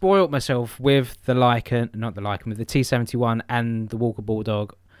of spoilt myself with the Lycan, with the T71 and the Walker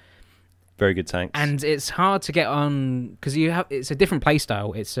Bulldog. Very good tanks. And it's hard to get on because it's a different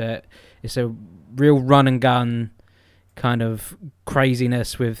playstyle. It's a real run and gun kind of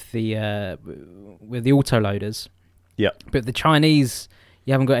craziness with the autoloaders. Yeah. But the Chinese.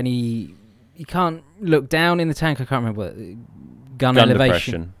 You haven't got any. You can't look down in the tank. I can't remember what gun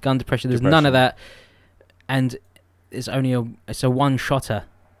elevation, gun depression. There's none of that, and it's only a one shotter.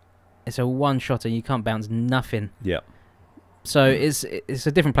 It's a one shotter. You can't bounce nothing. Yeah. So it's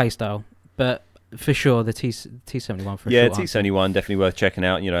a different play style, but for sure the T71 for yeah, T71 definitely worth checking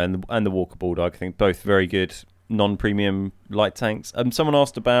out. You know, and the Walker Bulldog. I think both very good non-premium light tanks. Someone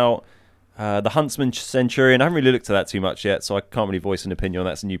asked about. The Huntsman Centurion, I haven't really looked at that too much yet, so I can't really voice an opinion on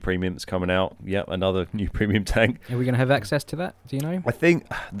that. It's a new premium that's coming out. Yep, another new premium tank. Are we going to have access to that? Do you know? I think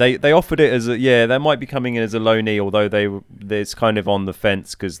they offered it as that might be coming in as a loanee, although it's kind of on the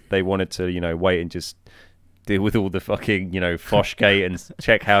fence because they wanted to, wait and just deal with all the fucking, Fochgate and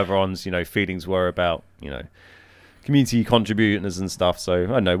check how everyone's, feelings were about, community contributors and stuff. So I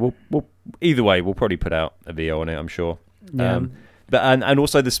don't know. We'll either way, we'll probably put out a VO on it, I'm sure. Yeah. But and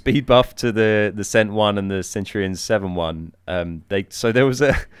also the speed buff to the Cent 1 and the Centurion 7 1. There was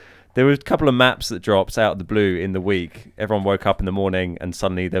a couple of maps that dropped out of the blue in the week. Everyone woke up in the morning and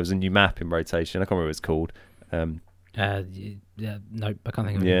suddenly there was a new map in rotation. I can't remember what it's called. Nope, I can't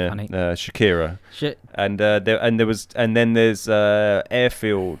think of it. Funny. Shakira. Shit. And then there's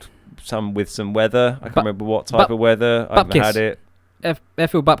airfield, with some weather. I can't remember what type of weather. I haven't had it.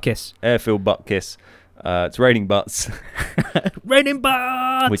 Airfield butt kiss. Airfield butt kiss. It's raining butts. Raining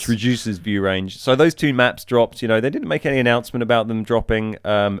butts! Which reduces view range. So those 2 maps dropped. You know, they didn't make any announcement about them dropping.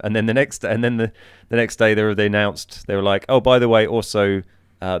 And then the next day they announced, they were like, oh, by the way, also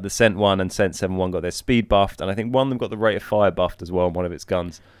the Scent 1 and Scent 7.1 got their speed buffed, and I think one of them got the rate of fire buffed as well on one of its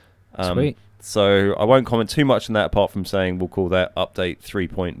guns. Sweet. So I won't comment too much on that, apart from saying we'll call that update 3.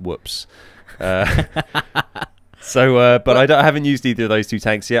 Whoops. But I haven't used either of those 2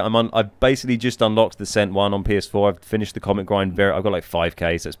 tanks yet. I've basically just unlocked the Scent 1 on PS4. I've finished the comet grind. I've got like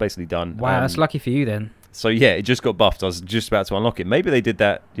 5k, so it's basically done. Wow, that's lucky for you then. So yeah, it just got buffed. I was just about to unlock it. Maybe they did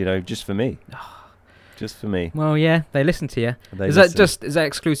that, you know, just for me. Just for me. Well, yeah, they listen to you. Is that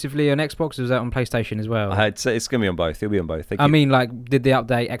exclusively on Xbox, or is that on PlayStation as well? It's gonna be on both. It'll be on both. I mean, like, did the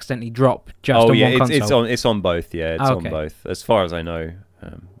update accidentally drop just on one console? It's on both. Yeah, it's on both, as far as I know.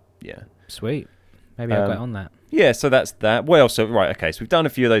 Yeah. Sweet. Maybe I'll get on that. Yeah, so that's that. Well, so right, okay, so we've done a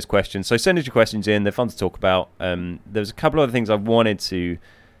few of those questions. So send us your questions in. They're fun to talk about. There's a couple other things I wanted to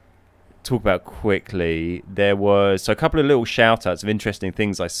talk about quickly. There was a couple of little shout outs of interesting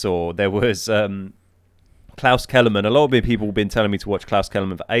things I saw. There was Klaus Kellerman. A lot of people have been telling me to watch Klaus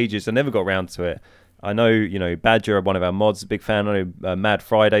Kellerman for ages. I never got around to it. I know, you know, Badger, one of our mods, is a big fan. I know Mad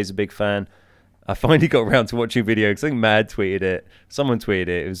Friday's a big fan. I finally got around to watching a video because I think Mad tweeted it. Someone tweeted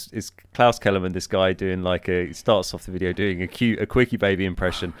it. It's Klaus Kellerman, this guy doing like he starts off the video doing a quickie baby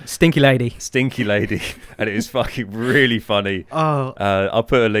impression. Stinky lady. Stinky lady. And it is fucking really funny. Oh. I'll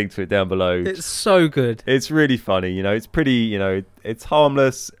put a link to it down below. It's so good. It's really funny. You know, it's pretty, you know, it's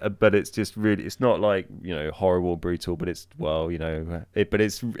harmless, but it's just really, it's not like, you know, horrible or brutal, but it's, well, you know, but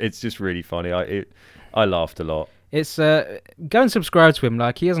it's just really funny. I laughed a lot. It's go and subscribe to him.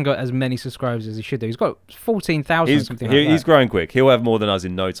 Like, he hasn't got as many subscribers as he should do. He's got 14,000 or something like that. He's growing quick. He'll have more than us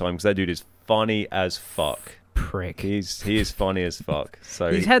in no time, because that dude is funny as fuck. Prick. He is funny as fuck.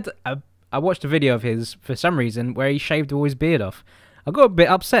 So he's had I watched a video of his for some reason where he shaved all his beard off. I got a bit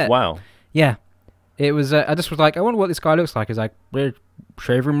upset. Wow. Yeah. It was I just was like, I wonder what this guy looks like. He's like, we're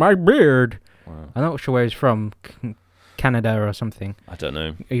shaving my beard. Wow. I'm not sure where he's from. Canada or something. I don't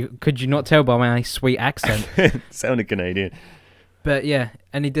know. Could you not tell by my sweet accent? Sounded Canadian. But yeah,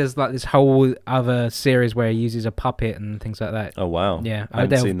 and he does like this whole other series where he uses a puppet and things like that. Oh wow. Yeah, I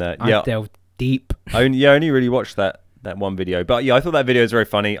haven't seen that. I delved deep. I only really watched that one video. But yeah, I thought that video was very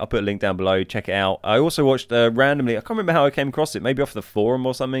funny. I'll put a link down below. Check it out. I also watched randomly, I can't remember how I came across it, maybe off the forum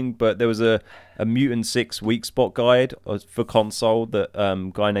or something, but there was a Mutant 6 weak spot guide for console that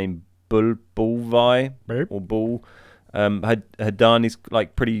guy named Bullvyi or Bull had done. He's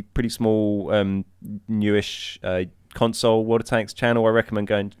like pretty small, newish console water tanks channel. I recommend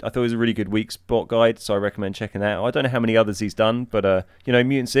going. I thought it was a really good weak spot guide, so I recommend checking that out. I don't know how many others he's done, but you know,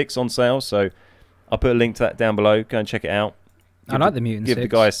 Mutant 6 on sale, so I'll put a link to that down below. Go and check it out. I like the Mutant 6. Give the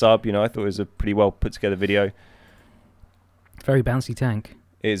guy a sub. You know, I thought it was a pretty well put together video. Very bouncy tank.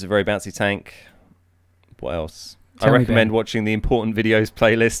 It is a very bouncy tank. What else? I recommend watching the important videos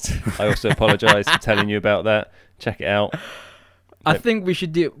playlist. I also apologise for telling you about that. Check it out. I think we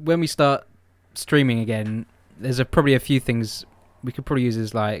should do, when we start streaming again, there's probably a few things we could probably use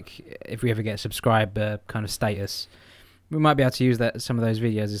as, like, if we ever get a subscriber kind of status, we might be able to use some of those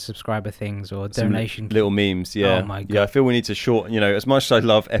videos as subscriber things or donation. Little memes, yeah. Oh my God. Yeah, I feel we need to shorten, you know, as much as I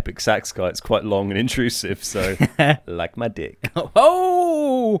love Epic Sax Guy, it's quite long and intrusive, so like my dick.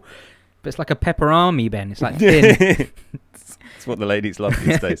 Oh! But it's like a pepper army, Ben. It's like thin. It's what the ladies love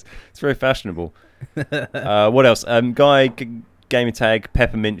these days. It's very fashionable. What else? Guy gamer tag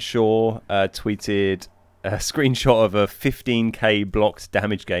Peppermintshore tweeted a screenshot of a 15k blocked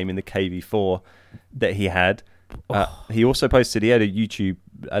damage game in the KV4 that he had. He also posted, he had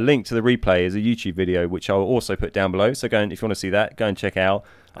a link to the replay as a YouTube video, which I'll also put down below. So go and, if you want to see that, go and check it out.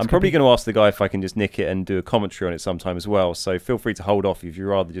 I'm probably going to ask the guy if I can just nick it and do a commentary on it sometime as well. So feel free to hold off if you'd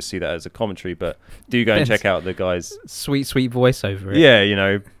rather just see that as a commentary. But do go and check out the guy's sweet voice over it. Yeah, you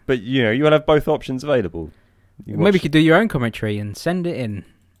know, but you know, you will have both options available. Maybe you could do your own commentary and send it in,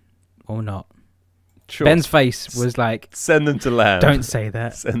 or not. Sure. Ben's face was like, send them to Lam. Don't say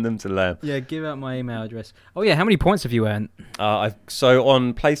that. Send them to Lam. Yeah, give out my email address. Oh yeah, how many points have you earned? So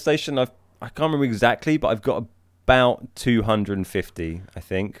on PlayStation, I can't remember exactly, but I've got about 250, I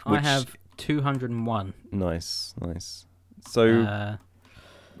think. I have 201. Nice. So,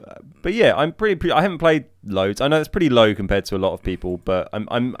 but yeah, I'm pretty. I haven't played loads. I know it's pretty low compared to a lot of people, but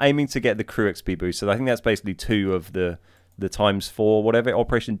I'm aiming to get the crew XP boost. So I think that's basically 2 of the the ×4, whatever,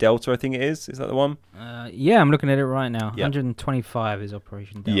 Operation Delta, I think it is. Is that the one? Yeah, I'm looking at it right now. Yep. 125 is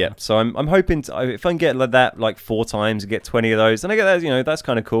Operation Delta. Yeah, so I'm hoping to, if I can get like that like 4 times and get 20 of those, then I get that, you know, that's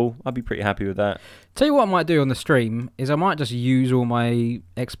kind of cool. I'd be pretty happy with that. Tell you what I might do on the stream is I might just use all my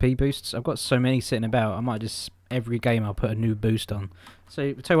XP boosts. I've got so many sitting about. I might just, every game I'll put a new boost on.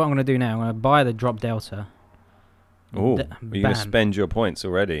 So tell you what I'm going to do now. I'm going to buy the drop Delta. Oh, are you going to spend your points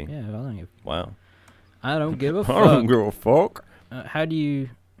already? Yeah, I don't give. Wow. I don't give a fuck. I don't give a fuck. How do you...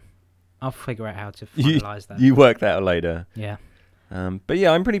 I'll figure out how to finalise that. You work that out later. Yeah. But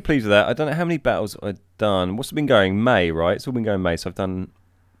yeah, I'm pretty pleased with that. I don't know how many battles I've done. What's it been going? May, right? It's all been going May. So I've done...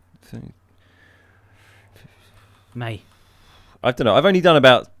 May. I don't know. I've only done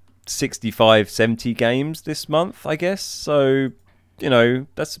about 65, 70 games this month, I guess. So, you know,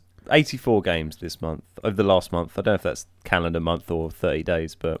 that's 84 games this month, over the last month. I don't know if that's calendar month or 30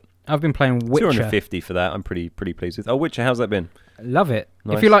 days, but... I've been playing Witcher. 250 for that. I'm pretty pleased with. Oh, Witcher, how's that been? Love it.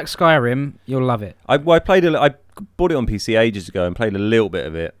 Nice. If you like Skyrim, you'll love it. I played I bought it on PC ages ago and played a little bit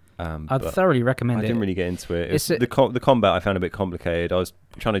of it. I'd thoroughly recommend it. I didn't really get into it. The combat I found a bit complicated. I was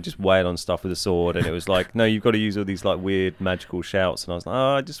trying to just wail on stuff with a sword, and it was like, no, you've got to use all these like weird magical shouts, and I was like,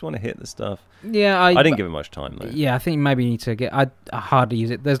 oh, I just want to hit the stuff. Yeah, I didn't give it much time though. Yeah, I think maybe you need to get. I hardly use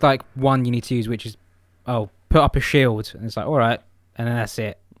it. There's like one you need to use, which is, put up a shield, and it's like, all right, and then that's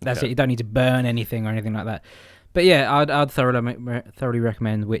it. That's it. You don't need to burn anything or anything like that. But yeah, I'd thoroughly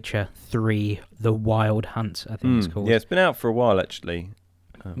recommend Witcher 3: The Wild Hunt. I think it's called. Yeah, it's been out for a while actually.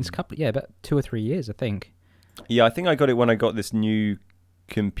 It's about 2 or 3 years, I think. Yeah, I think I got it when I got this new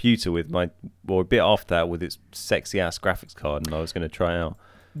computer with a bit after that with its sexy ass graphics card, and I was going to try out.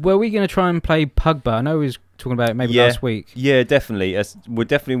 Were we going to try and play Pugba? I know we was talking about it maybe last week. Yeah, definitely. We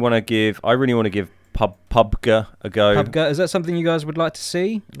definitely want to give. I really want to give Pubga a go. Pubga, is that something you guys would like to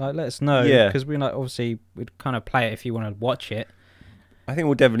see? Like, let us know. Yeah, because obviously we'd kind of play it if you want to watch it. I think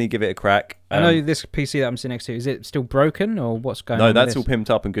we'll definitely give it a crack. I know this PC that I'm sitting next to, is it still broken or what's going on? No, that's all pimped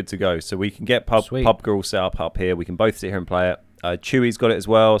up and good to go. So we can get Pubga all set up here. We can both sit here and play it. Chewy's got it as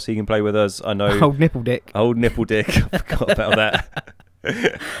well, so he can play with us. I know. Old nipple dick. Old nipple dick. I forgot about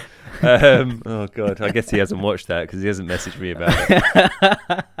that. Oh god, I guess he hasn't watched that because he hasn't messaged me about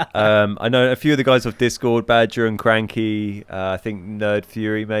it. I know a few of the guys off Discord, Badger and Cranky. I think Nerd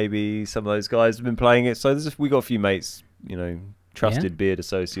Fury, maybe some of those guys have been playing it. So we got a few mates, you know, trusted beard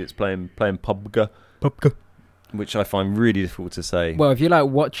associates playing Pubga, which I find really difficult to say. Well, if you like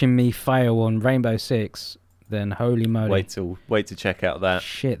watching me fail on Rainbow Six, then holy moly. Wait to check out that.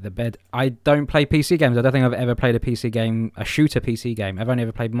 Shit, the bed. I don't play PC games. I don't think I've ever played a shooter PC game. I've only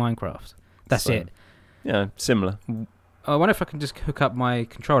ever played Minecraft. That's it. Yeah, similar. I wonder if I can just hook up my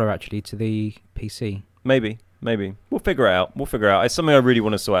controller actually to the PC. Maybe. We'll figure it out. It's something I really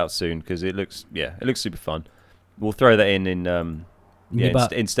want to sort out soon because it looks super fun. We'll throw that in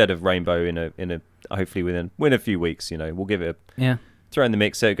instead of Rainbow in a hopefully within a few weeks. You know, we'll give it throw in the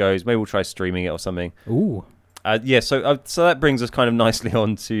mix. So it goes. Maybe we'll try streaming it or something. Ooh. So that brings us kind of nicely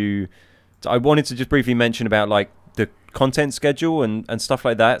on to I wanted to just briefly mention about like the content schedule and stuff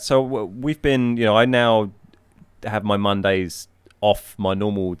like that. So we've been, you know, I now have my Mondays off my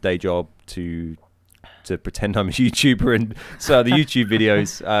normal day job to pretend I'm a YouTuber and so the YouTube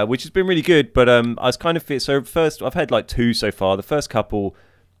videos, which has been really good. But I was kind of fit. So first, I've had like 2 so far. The first couple,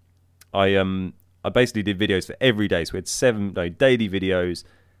 I basically did videos for every day. So we had 7 daily videos.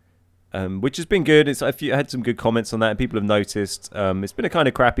 Which has been good. I had some good comments on that, and people have noticed. It's been a kind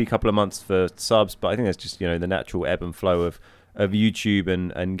of crappy couple of months for subs, but I think that's just, you know, the natural ebb and flow of YouTube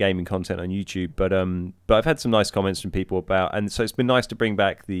and gaming content on YouTube. But I've had some nice comments from people about, and so it's been nice to bring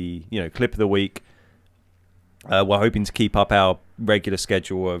back the, you know, clip of the week. We're hoping to keep up our regular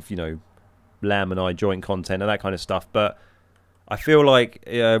schedule of, you know, Lam and I joint content and that kind of stuff. But I feel like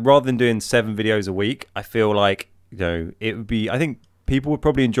rather than doing 7 videos a week, I feel like, you know, it would be, I think people would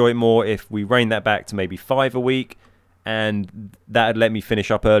probably enjoy it more if we rein that back to maybe 5 a week, and that'd let me finish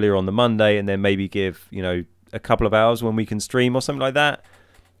up earlier on the Monday, and then maybe give, you know, a couple of hours when we can stream or something like that.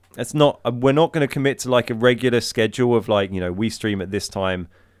 We're not going to commit to like a regular schedule of like, you know, we stream at this time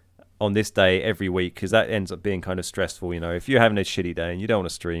on this day every week, because that ends up being kind of stressful. You know, if you're having a shitty day and you don't want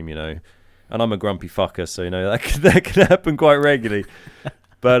to stream, you know, and I'm a grumpy fucker, so, you know, that can happen quite regularly.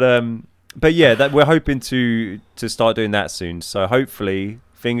 But yeah, that we're hoping to start doing that soon. So hopefully,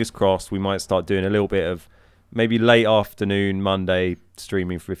 fingers crossed, we might start doing a little bit of maybe late afternoon Monday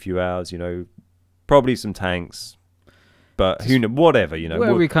streaming for a few hours. You know, probably some tanks, but who knows? Whatever, you know.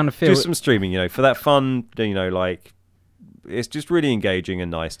 Where we kind of feel just some streaming, you know, for that fun. You know, like it's just really engaging and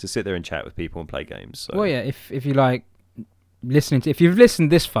nice to sit there and chat with people and play games. So. Well, yeah, if you like listening to, if you've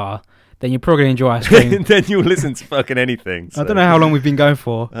listened this far, then you're probably going to enjoy our stream. Then you'll listen to fucking anything. So. I don't know how long we've been going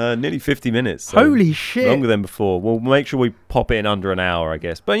for. Nearly 50 minutes. So Holy shit. Longer than before. We'll make sure we pop it in under an hour, I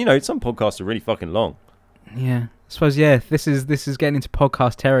guess. But, you know, some podcasts are really fucking long. Yeah. I suppose, yeah, this is getting into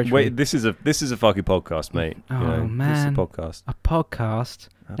podcast territory. Wait, this is a fucking podcast, mate. Oh, you know, man. This is a podcast. A podcast?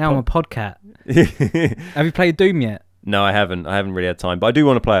 Now I'm a podcat. Have you played Doom yet? No, I haven't. I haven't really had time. But I do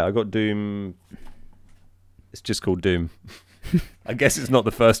want to play it. I got Doom... It's just called Doom. I guess it's not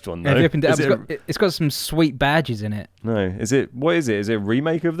the first one, though. Have you opened it up? It's got some sweet badges in it. No. Is it... What is it? Is it a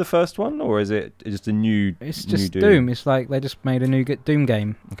remake of the first one? Or is it just a new... It's just Doom. It's like they just made a new Doom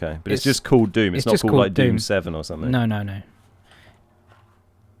game. Okay. But it's just called Doom. It's not called like Doom 7 or something. No.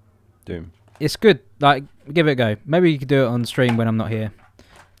 Doom. It's good. Like, give it a go. Maybe you could do it on stream when I'm not here.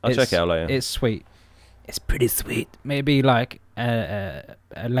 I'll check it out later. It's sweet. It's pretty sweet. Maybe like a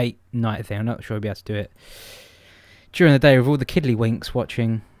late night thing. I'm not sure I'll be able to do it during the day with all the kiddlywinks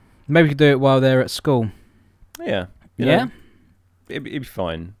watching. Maybe we could do it while they're at school. Yeah. Yeah? It'd be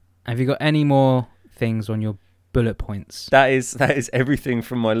fine. Have you got any more things on your bullet points? That is everything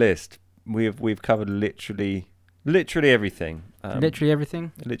from my list. We've covered literally everything. Literally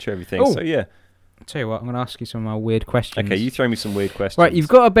everything? Literally everything. Ooh. So, yeah. I'll tell you what, I'm going to ask you some of my weird questions. Okay, you throw me some weird questions. Right, you've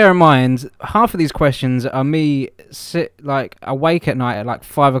got to bear in mind, half of these questions are me awake at night at like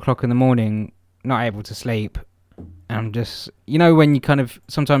 5 o'clock in the morning, not able to sleep. And I'm just, you know, when you kind of,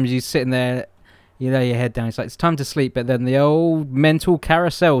 sometimes you're sitting there, you lay your head down, it's like, it's time to sleep, but then the old mental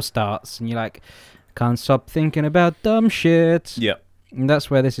carousel starts, and you're like, can't stop thinking about dumb shit. Yeah. And that's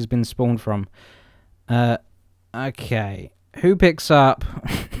where this has been spawned from. Okay. Who picks up...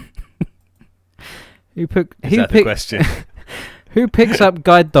 the question? Who picks up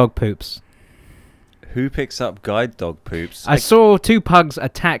guide dog poops? Who picks up guide dog poops? I saw two pugs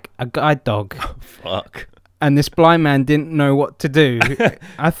attack a guide dog. Oh, fuck. And this blind man didn't know what to do.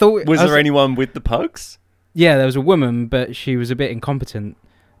 I thought... Was there anyone with the pugs? Yeah, there was a woman, but she was a bit incompetent.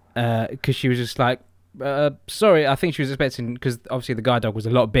 Because she was just like, sorry, I think she was expecting... Because obviously the guide dog was a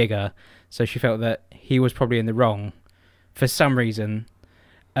lot bigger. So she felt that he was probably in the wrong for some reason.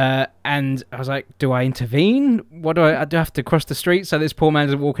 And I was like, do I intervene? What do I have to cross the street so this poor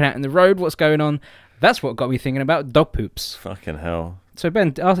man's walking out in the road? What's going on? That's what got me thinking about dog poops. Fucking hell. So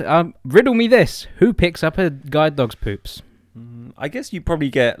Ben, riddle me this. Who picks up a guide dog's poops? I guess you probably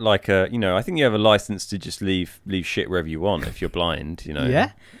get like a, you know, I think you have a license to just leave shit wherever you want if you're blind, you know.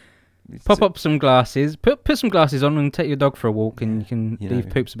 Yeah. Pop up some glasses, put some glasses on and take your dog for a walk and you can leave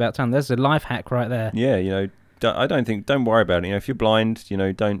poops about town. There's a life hack right there. Yeah, you know. Don't worry about it. You know, if you're blind, you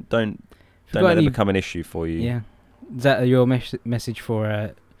know, don't let it become an issue for you. Yeah. Is that your message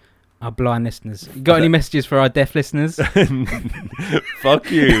for our blind listeners? You got any messages for our deaf listeners?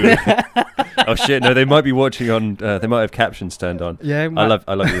 Fuck you. Oh shit! No, they might be watching on. They might have captions turned on. Yeah. I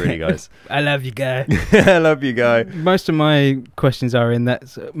love you, really, guys. I love you, guy. I love you, guy. Most of my questions are in that.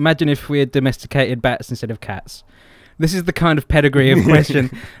 So imagine if we had domesticated bats instead of cats. This is the kind of pedigree of question.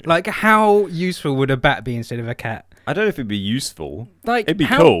 Like, how useful would a bat be instead of a cat? I don't know if it'd be useful. Like, it'd be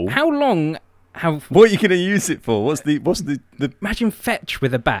cool. How long? What are you going to use it for? What's the? Imagine fetch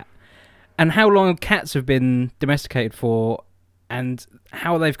with a bat, and how long cats have been domesticated for, and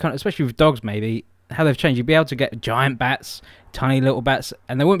how they've kind of, especially with dogs, maybe how they've changed. You'd be able to get giant bats, tiny little bats,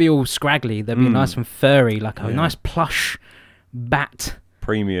 and they wouldn't be all scraggly. They'd be nice and furry, like a nice plush bat.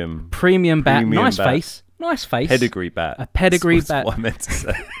 Premium bat. Nice bat. Face. Nice face. Pedigree bat. A pedigree That's bat. What I meant to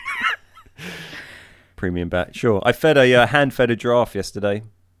say. Premium bat. Sure. I fed a hand-fed a giraffe yesterday.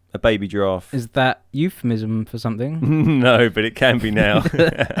 A baby giraffe. Is that euphemism for something? No, but it can be now.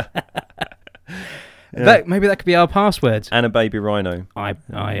 Maybe that could be our password. And a baby rhino. I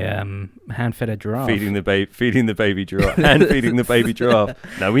hand-fed a giraffe. Feeding the baby giraffe. Hand feeding the baby giraffe.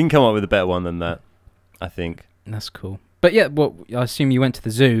 No, we can come up with a better one than that, I think. That's cool. But yeah, I assume you went to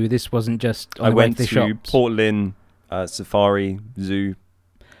the zoo. This wasn't just on the way to the shops. I went to Port Lynn Safari Zoo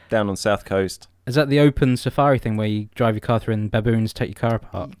down on South Coast. Is that the open safari thing where you drive your car through and baboons take your car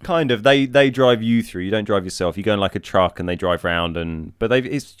apart? Kind of. They drive you through. You don't drive yourself. You go in like a truck and they drive round.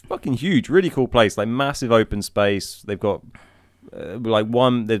 It's fucking huge. Really cool place. Like massive open space. They've got there's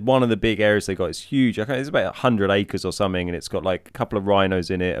one of the big areas they got. It's huge. It's about 100 acres or something, and it's got like a couple of rhinos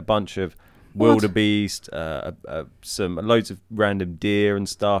in it, a bunch of wildebeest, some loads of random deer and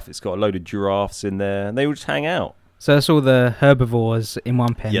stuff. It's got a load of giraffes in there, and they will just hang out. So that's all the herbivores in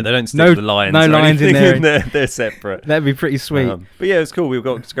one pen. Yeah, they don't stick the lions. No lions in there. They're separate. That'd be pretty sweet. But yeah, it's cool. We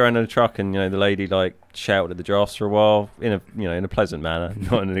got to go around in a truck, and the lady like shouted at the giraffes for a while in a pleasant manner,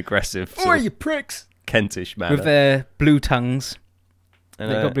 not in an aggressive. Or you pricks! Kentish manner with their blue tongues. And,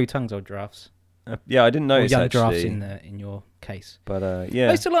 they've got blue tongues, old giraffes. Yeah, I didn't notice young actually. Giraffes in your case. But yeah,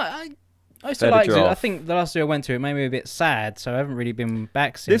 I used to I used to like zoo. I think the last zoo I went to, it made me a bit sad, so I haven't really been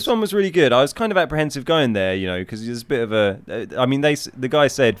back since. This one was really good. I was kind of apprehensive going there, you know, because there's a bit of a... I mean, the guy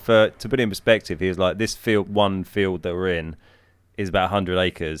said, to put it in perspective, he was like, this one field that we're in is about 100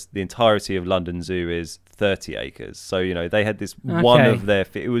 acres. The entirety of London Zoo is 30 acres. So, you know, they had this one of their...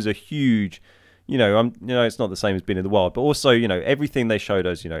 It was a huge... You know, it's not the same as being in the wild, but also, you know, everything they showed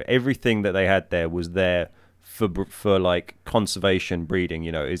us, you know, everything that they had there was there for like conservation breeding.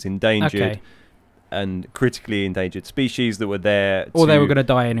 You know, it's endangered and critically endangered species that were there. Or they were going to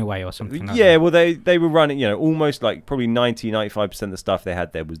die anyway or something like that. Well, they were running, you know, almost like probably 95% of the stuff they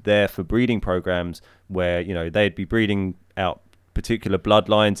had there was there for breeding programs where, you know, they'd be breeding out particular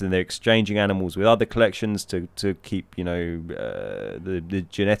bloodlines and they're exchanging animals with other collections to keep, you know, the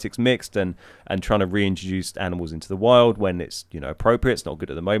genetics mixed and trying to reintroduce animals into the wild when it's, you know, appropriate. It's not good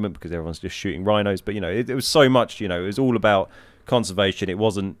at the moment because everyone's just shooting rhinos, but, you know, it was so much, you know, it was all about conservation. It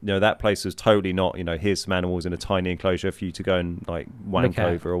wasn't, you know, that place was totally not, you know, here's some animals in a tiny enclosure for you to go and like wank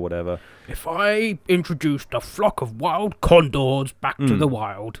over or whatever. If I introduced a flock of wild condors back to the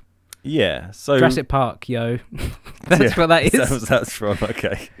wild. Yeah, so Jurassic Park, yo. That's what that is. That's from,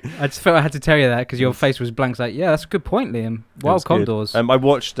 okay. I just felt I had to tell you that because your face was blank. It's like, yeah, that's a good point, Liam. Wild condors. I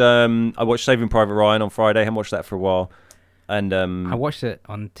watched Saving Private Ryan on Friday. I haven't watched that for a while. And I watched it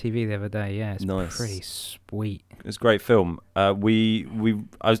on TV the other day. Yeah, it's nice. Pretty sweet. It's a great film. I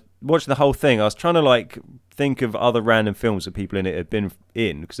was watching the whole thing. I was trying to like think of other random films that people in it had been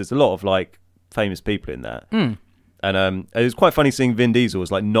in because there's a lot of like famous people in that. And it was quite funny seeing Vin Diesel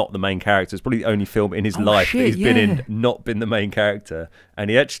as like not the main character. It's probably the only film in his life that he's been in not been the main character. And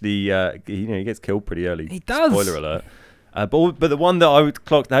he actually, he gets killed pretty early. He does. Spoiler alert. But the one that I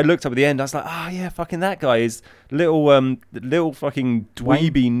looked up at the end, I was like, oh yeah, fucking that guy is little fucking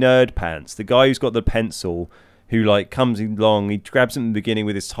dweeby nerd pants. The guy who's got the pencil, who like comes along. He grabs him in the beginning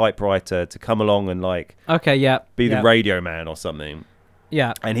with his typewriter to come along and like be the radio man or something.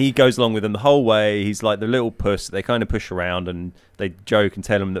 Yeah. And he goes along with them the whole way. He's like the little puss. They kind of push around and they joke and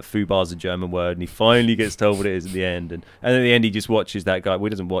tell him that foobar's a German word. And he finally gets told what it is at the end. And at the end, he just watches that guy. Well,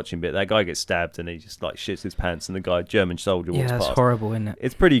 he doesn't watch him, but that guy gets stabbed and he just like shits his pants. And the guy, German soldier, walks past. Yeah, that's horrible, isn't it?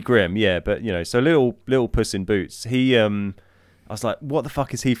 It's pretty grim, yeah. But, you know, so little puss in boots. He, I was like, what the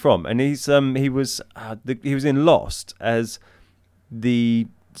fuck is he from? And he was in Lost as the...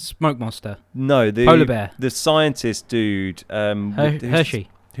 Smoke monster. No, the polar bear. The scientist dude. Hershey.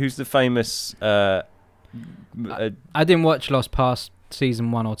 Who's the famous? I didn't watch Lost past season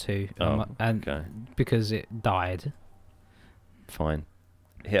 1 or 2, because it died. Fine.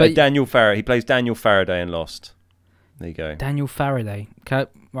 But Daniel Faraday. He plays Daniel Faraday in Lost. There you go. Daniel Faraday. Okay,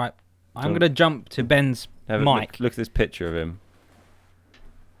 right. I'm gonna jump to Ben's mic. Look at this picture of him.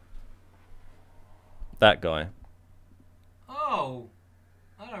 That guy. Oh.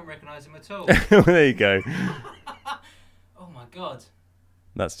 I don't recognise him at all. There you go. Oh my god.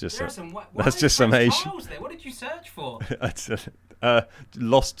 That's just some Asian. There. What did you search for?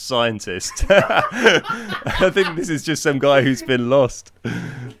 Lost scientist. I think this is just some guy who's been lost.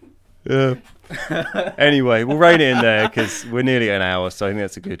 Yeah. Anyway, we'll rein it in there because we're nearly at an hour, so I think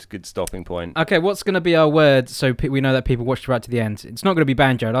that's a good stopping point. Okay, what's going to be our word so we know that people watched right to the end? It's not going to be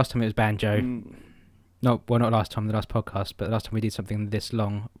banjo. Last time it was banjo. Not last time, the last podcast, but the last time we did something this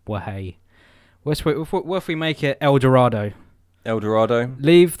long, hey. What if we make it El Dorado? El Dorado?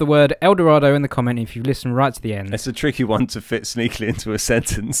 Leave the word El Dorado in the comment if you listen right to the end. It's a tricky one to fit sneakily into a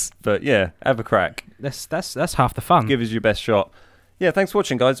sentence, but yeah, have a crack. That's half the fun. Give us your best shot. Yeah, thanks for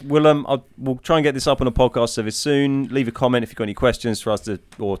watching, guys. We'll try and get this up on a podcast service soon. Leave a comment if you've got any questions for us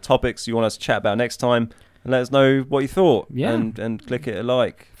or topics you want us to chat about next time. And let us know what you thought. Yeah. And click it a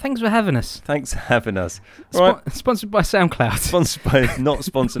like. Thanks for having us. Thanks for having us. Right. Sponsored by SoundCloud. Not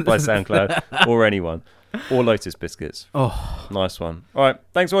sponsored by SoundCloud or anyone. Or Lotus Biscuits. Oh. Nice one. All right.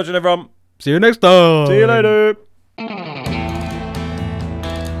 Thanks for watching, everyone. See you next time. See you later.